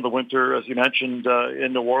down, spend the winter, as you mentioned,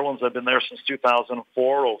 in New Orleans. I've been there since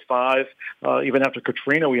 2004, 05. Even after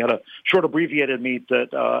Katrina, we had a short abbreviated meet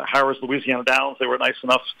at Harris, Louisiana Downs. They were nice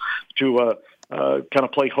enough to kind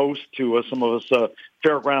of play host to some of us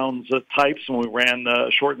fairgrounds types when we ran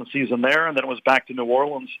shortened season there, and then it was back to New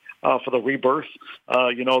Orleans for the rebirth,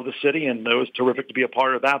 of the city, and it was terrific to be a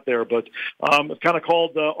part of that there. But it's kind of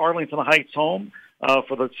called Arlington Heights home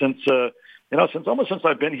since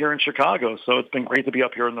I've been here in Chicago. So it's been great to be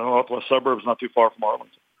up here in the northwest suburbs, not too far from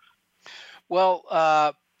Arlington. Well,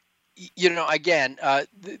 again,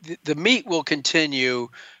 the meet will continue,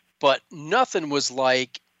 but nothing was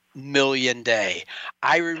like Million Day.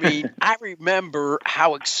 I remember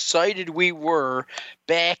how excited we were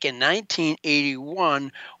back in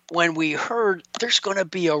 1981 when we heard there's going to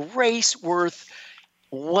be a race worth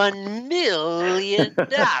 $1 million.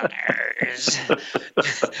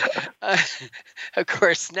 Of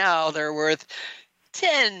course, now they're worth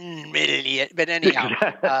 10 million, but anyhow,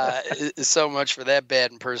 so much for that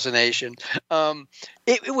bad impersonation.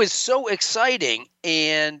 It was so exciting,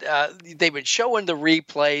 and they've been showing the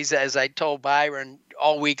replays, as I told Byron,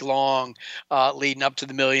 all week long, leading up to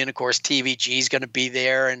the Million. Of course, TVG is going to be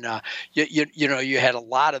there, and you had a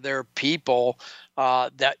lot of their people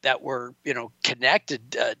that were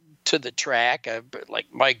connected to the track, like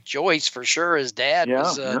Mike Joyce for sure. His dad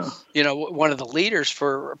was one of the leaders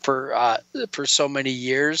for so many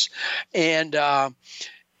years, and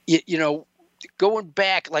going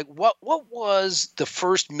back, like what was the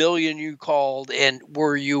first million you called, and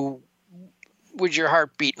was your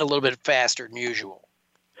heart beating a little bit faster than usual?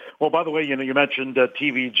 Well, by the way, you mentioned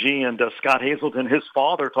TVG and Scott Hazelton, his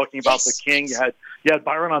father, talking about the king. You had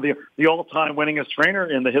Byron on the all-time winningest trainer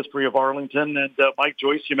in the history of Arlington, and Mike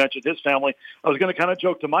Joyce, you mentioned his family. I was going to kind of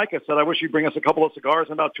joke to Mike. I said, I wish he'd bring us a couple of cigars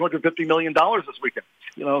and about $250 million this weekend.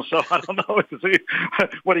 So I don't know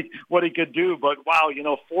what he could do, but wow,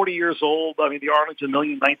 40 years old. I mean, the Arlington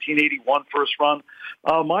Million, 1981 first run.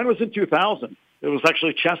 Mine was in 2000. It was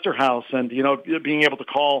actually Chester House, and being able to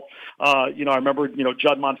call. I remember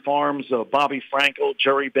Juddmonte Farms, Bobby Frankel,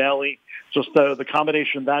 Jerry Bailey, just the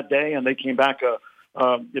combination that day, and they came back a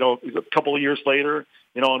couple of years later,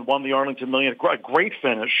 and won the Arlington Million. A great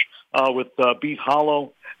finish with Beat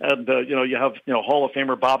Hollow, and you have Hall of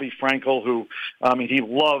Famer Bobby Frankel, who he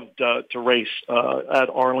loved to race at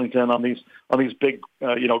Arlington on these big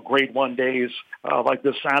Grade 1 days like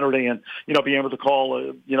this Saturday, and being able to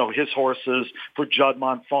call his horses for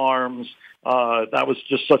Juddmonte Farms. That was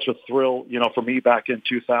just such a thrill, for me back in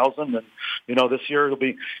 2000. And, this year it'll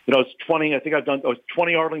be, it's 20, I think I've done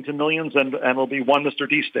 20 Arlington Millions, and it'll be one Mr.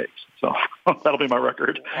 D Stakes. So that'll be my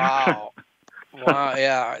record. Wow. Wow.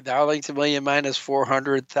 Yeah. The Arlington Million minus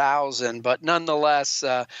 400,000, but nonetheless,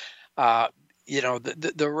 the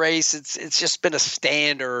race, it's just been a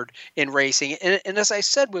standard in racing. And as I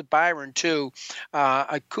said with Byron too,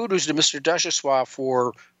 kudos to Mr. Duchossois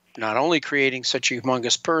for not only creating such a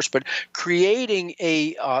humongous purse, but creating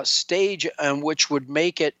a stage on which would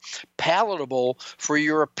make it palatable for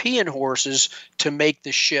European horses to make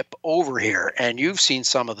the ship over here. And you've seen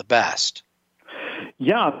some of the best.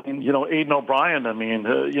 Yeah, and Aidan O'Brien.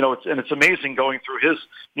 It's amazing going through his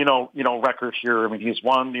record here. I mean, he's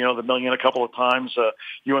won the Million a couple of times.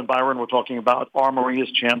 You and Byron were talking about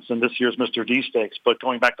Armoria's chance in this year's Mr. D Stakes, but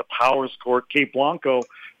going back to Powers Court, Cape Blanco,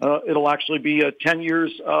 it'll actually be 10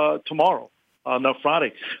 years tomorrow,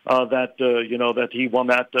 Friday, that he won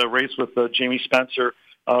that race with Jamie Spencer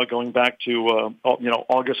going back to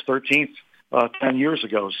August 13th. 10 years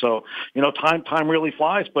ago. So, time really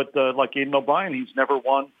flies, but like Aidan O'Brien, he's never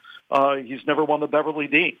won the Beverly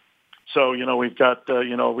D. So, we've got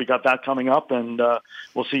that coming up, and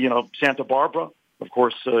we'll see, Santa Barbara, of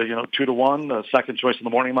course, 2-1, second choice in the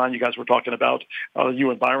morning line. You guys were talking about,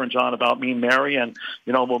 you and Byron, John, about Mean Mary, and,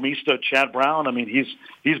 Momista, Chad Brown. I mean,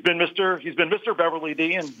 he's been Mr. Beverly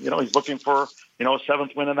D, and, he's looking for, a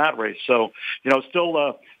seventh win in that race. So,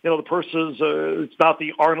 still, the purses, it's not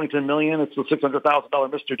the Arlington Million, it's the $600,000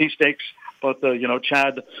 Mr. D Stakes, but,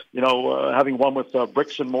 Chad, having won with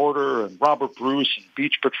Bricks and Mortar and Robert Bruce and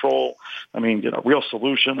Beach Patrol, Real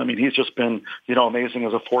Solution. He's just been, amazing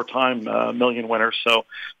as a four-time million winner. So,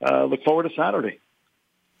 look forward to Saturday.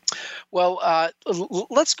 Well,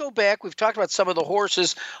 let's go back. We've talked about some of the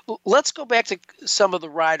horses. Let's go back to some of the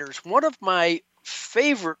riders. One of my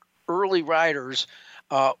favorite early riders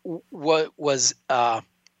was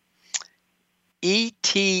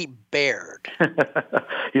E.T. Baird.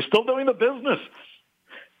 He's still doing the business.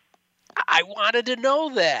 I wanted to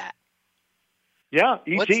know that. Yeah,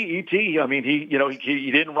 E.T.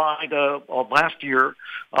 He didn't ride last year.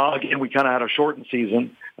 Again, we kind of had a shortened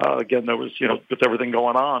season. Again, there was, with everything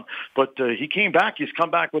going on. But he came back. He's come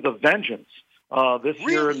back with a vengeance this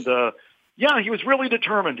year. And, he was really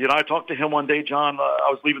determined. I talked to him one day, John. I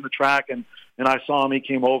was leaving the track, and I saw him. He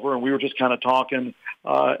came over, and we were just kind of talking.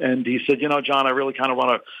 And he said, John, I really kind of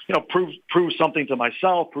want to, prove something to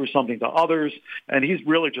myself, prove something to others. And he's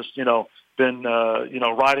really just, been,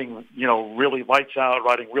 riding, really lights out,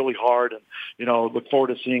 riding really hard, and, look forward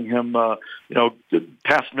to seeing him,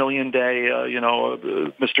 past Million Day,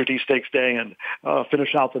 Mr. D Stakes Day, and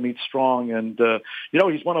finish out the meet strong. And,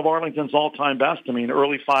 he's one of Arlington's all-time best.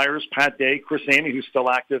 Early fires, Pat Day, Chris Amy, who's still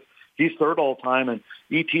active. He's third all time, and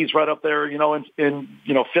E.T.'s right up there, in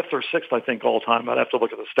fifth or sixth, I think, all time. I'd have to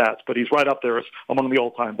look at the stats, but he's right up there as among the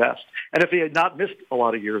all time best. And if he had not missed a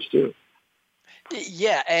lot of years too.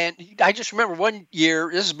 Yeah, and I just remember one year,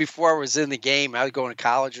 this is before I was in the game, I was going to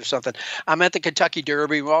college or something. I'm at the Kentucky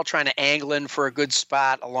Derby. We're all trying to angle in for a good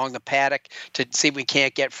spot along the paddock to see if we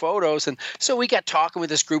can't get photos. And so we got talking with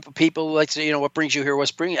this group of people who like to say, what brings you here?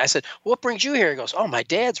 What's bringing you? I said, what brings you here? He goes, oh, my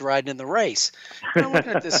dad's riding in the race. And I'm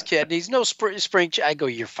looking at this kid, and he's no spring. I go,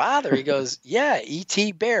 your father? He goes, yeah,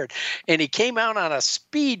 E.T. Baird. And he came out on a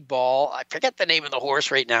speedball. I forget the name of the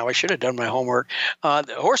horse right now. I should have done my homework.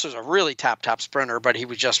 The horse was a really top sprinter, but he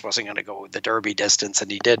just wasn't going to go the Derby distance,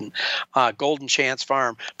 and he didn't. Golden Chance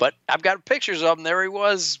Farm. But I've got pictures of him. There he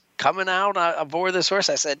was coming out aboard this horse.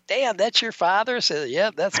 I said, "Dad, that's your father?" I said,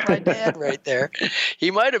 "Yeah, that's my dad right there."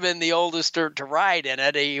 He might have been the oldest to ride in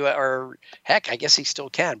it, or heck, I guess he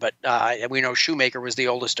still can. But we know Shoemaker was the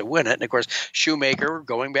oldest to win it, and of course, Shoemaker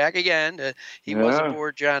going back again. He was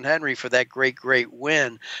aboard John Henry for that great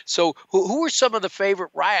win. So, who are some of the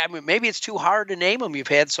favorite rides? I mean, maybe it's too hard to name them. You've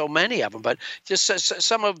had so many of them, but just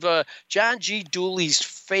some of John G. Dooley's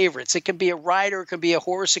favorites. It can be a rider, it can be a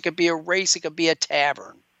horse, it could be a race, it could be a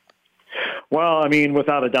tavern. Well, I mean,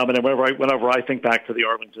 without a doubt, whenever I think back to the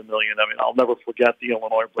Arlington Million, I mean, I'll never forget the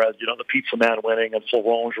Illinois bred, the Pizza Man winning, and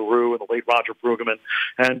Florent Giroux and the late Roger Brueggemann.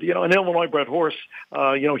 And, an Illinois bred horse,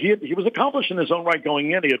 he was accomplished in his own right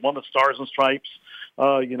going in. He had won the Stars and Stripes,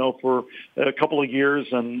 for a couple of years,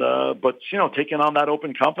 and but taking on that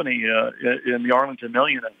open company in the Arlington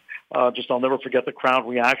Million, and I'll never forget the crowd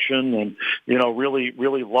reaction, and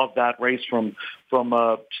really loved that race from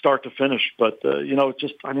start to finish. But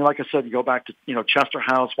like I said, you go back to Chester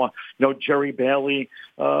House, Jerry Bailey,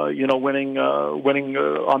 winning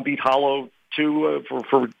on Beat Hollow too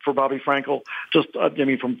for Bobby Frankel.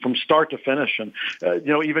 From start to finish, and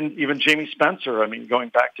even Jamie Spencer. I mean, going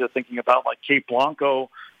back to thinking about like Cape Blanco.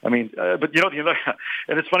 I mean, and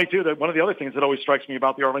it's funny too that one of the other things that always strikes me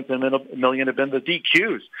about the Arlington Million have been the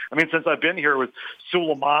DQs. I mean, since I've been here with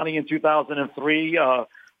Suleimani in 2003,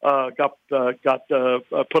 got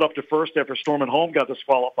put up to first after Storm and Home got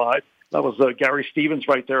disqualified. That was Gary Stevens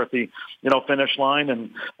right there at the finish line, and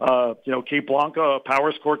Cape Blanca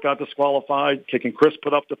Powers Court got disqualified. Kicking Chris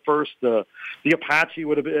put up to first. The Apache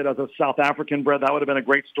would have been as a South African bred. That would have been a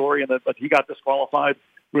great story, but he got disqualified.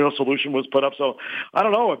 Real Solution was put up. So I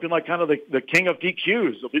don't know. I've been like kind of the king of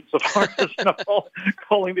DQs so far as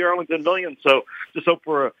calling the Arlington Million. So just hope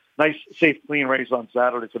for a nice, safe, clean race on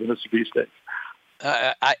Saturday for the Mr. B Stakes.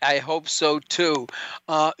 I hope so too.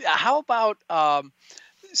 How about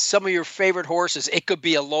some of your favorite horses? It could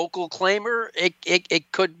be a local claimer.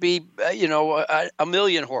 It could be a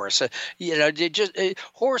million horse. Just a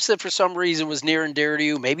horse that for some reason was near and dear to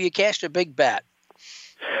you. Maybe you cashed a big bet.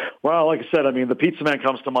 Well, like I said, I mean, the Pizza Man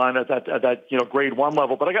comes to mind at that grade one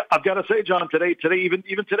level. But I've got to say, John, today, even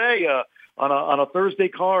today, on a Thursday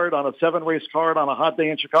card, on a 7-race card, on a hot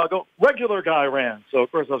day in Chicago, regular guy ran. So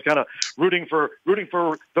of course I was kind of rooting for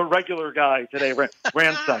the regular guy today.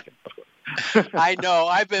 Ran second. I know.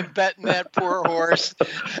 I've been betting that poor horse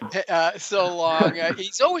so long.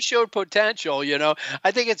 He's always showed potential,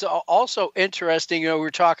 I think it's also interesting, we're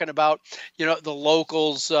talking about, the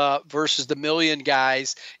locals versus the million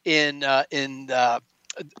guys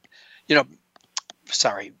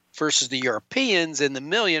versus the Europeans in the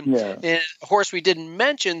million. Yeah. And a horse we didn't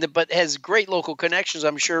mention, but has great local connections,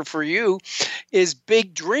 I'm sure, for you, is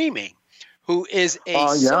Big Dreaming, who is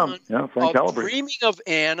a son of Dreaming of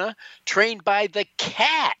Anna, trained by the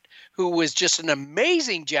Cat, who was just an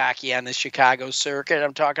amazing jockey on the Chicago circuit.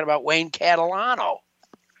 I'm talking about Wayne Catalano.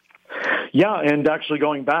 Yeah, and actually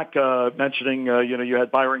going back, mentioning, you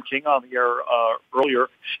had Byron King on the air earlier,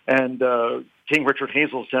 and King Richard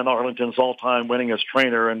Hazelton, Arlington's all-time winningest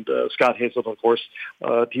trainer, and Scott Hazelton, of course,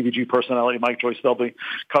 TVG personality, Mike Joyce, they'll be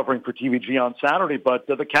covering for TVG on Saturday. But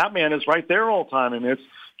the Catman is right there all-time. I mean, it's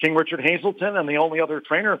King Richard Hazelton, and the only other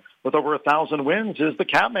trainer with over 1,000 wins is the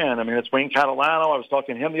Catman. I mean, it's Wayne Catalano. I was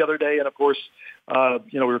talking to him the other day, and of course,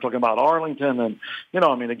 we were talking about Arlington, and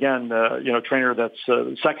trainer that's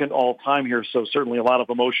second all time here. So certainly a lot of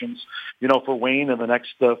emotions, for Wayne in the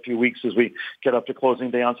next few weeks as we get up to closing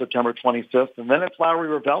day on September 25th, and then it's Lowry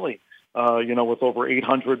Ravelli. With over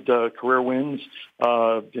 800 career wins,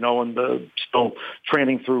 and still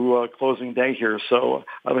training through closing day here. So,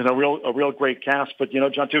 I mean, a real great cast. But,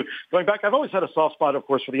 John, too, going back, I've always had a soft spot, of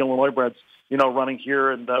course, for the Illinois breds, running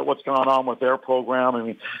here and what's going on with their program. I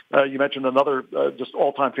mean, you mentioned another just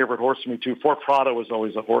all-time favorite horse to me, too. Fort Prado was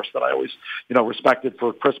always a horse that I always, respected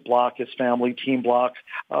for Chris Block, his family, Team Block.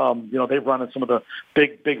 They've run in some of the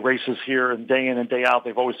big races here, and day in and day out,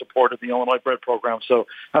 they've always supported the Illinois bred program. So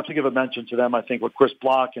I have to give a mention to them. I think what Chris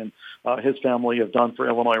Block and his family have done for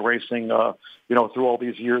Illinois racing, through all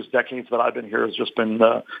these years, decades that I've been here has just been,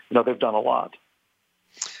 they've done a lot.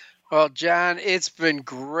 Well, John, it's been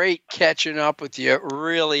great catching up with you. It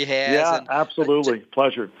really has. Yeah, And absolutely.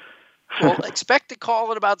 Pleasure. well, expect to call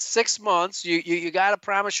in about 6 months. You got to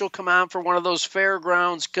promise you'll come on for one of those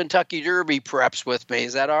Fairgrounds Kentucky Derby preps with me.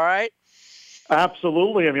 Is that all right?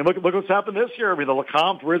 Absolutely. I mean, look what's happened this year. I mean, the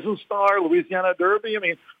Lecomte Risen Star, Louisiana Derby. I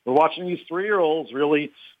mean, we're watching these 3-year-olds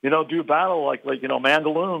really, do battle like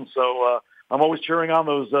Mandaloon. So I'm always cheering on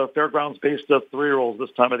those fairgrounds-based 3-year-olds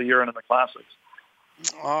this time of the year and in the classics.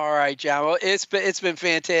 All right, John. Well, it's been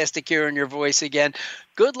fantastic hearing your voice again.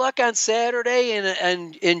 Good luck on Saturday,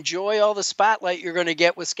 and enjoy all the spotlight you're going to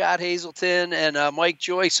get with Scott Hazelton and Mike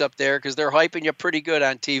Joyce up there, because they're hyping you pretty good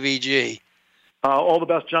on TVG. All the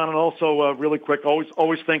best, John, and also really quick,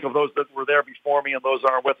 always think of those that were there before me and those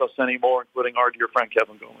aren't with us anymore, including our dear friend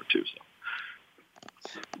Kevin Gomer too.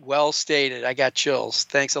 So. Well stated. I got chills.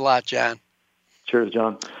 Thanks a lot, John. Cheers,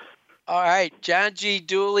 John. All right, John G.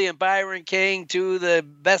 Dooley and Byron King, two of the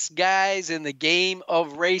best guys in the game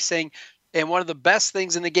of racing. And one of the best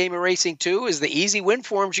things in the game of racing, too, is the easy win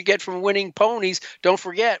forms you get from winning ponies. Don't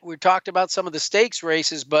forget, we talked about some of the stakes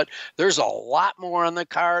races, but there's a lot more on the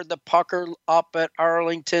card. The Pucker up at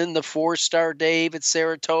Arlington, the 4-Star Dave at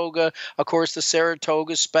Saratoga, of course, the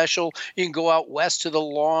Saratoga Special. You can go out west to the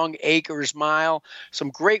Long Acres Mile. Some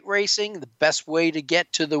great racing. The best way to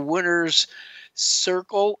get to the winners'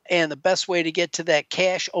 circle and the best way to get to that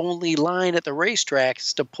cash-only line at the racetrack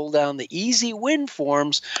is to pull down the easy win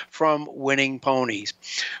forms from winning ponies.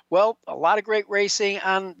 Well, a lot of great racing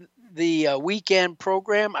on the weekend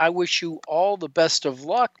program. I wish you all the best of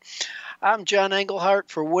luck. I'm John Englehart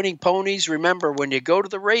for Winning Ponies. Remember, when you go to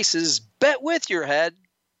the races, bet with your head,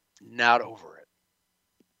 not over it.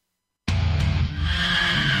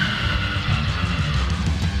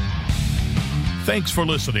 Thanks for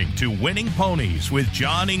listening to Winning Ponies with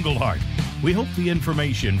John Englehart. We hope the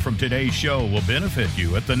information from today's show will benefit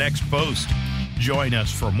you at the next post. Join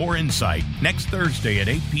us for more insight next Thursday at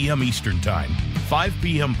 8 p.m. Eastern Time, 5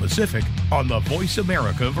 p.m. Pacific on the Voice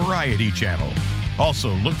America Variety Channel. Also,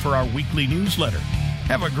 look for our weekly newsletter.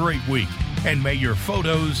 Have a great week, and may your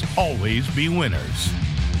photos always be winners.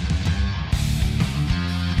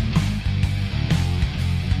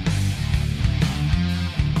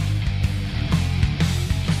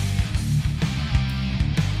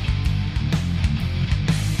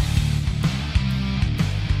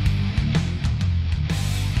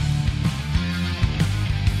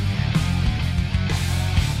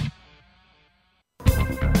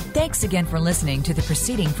 Thanks again for listening to the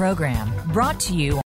preceding program, brought to you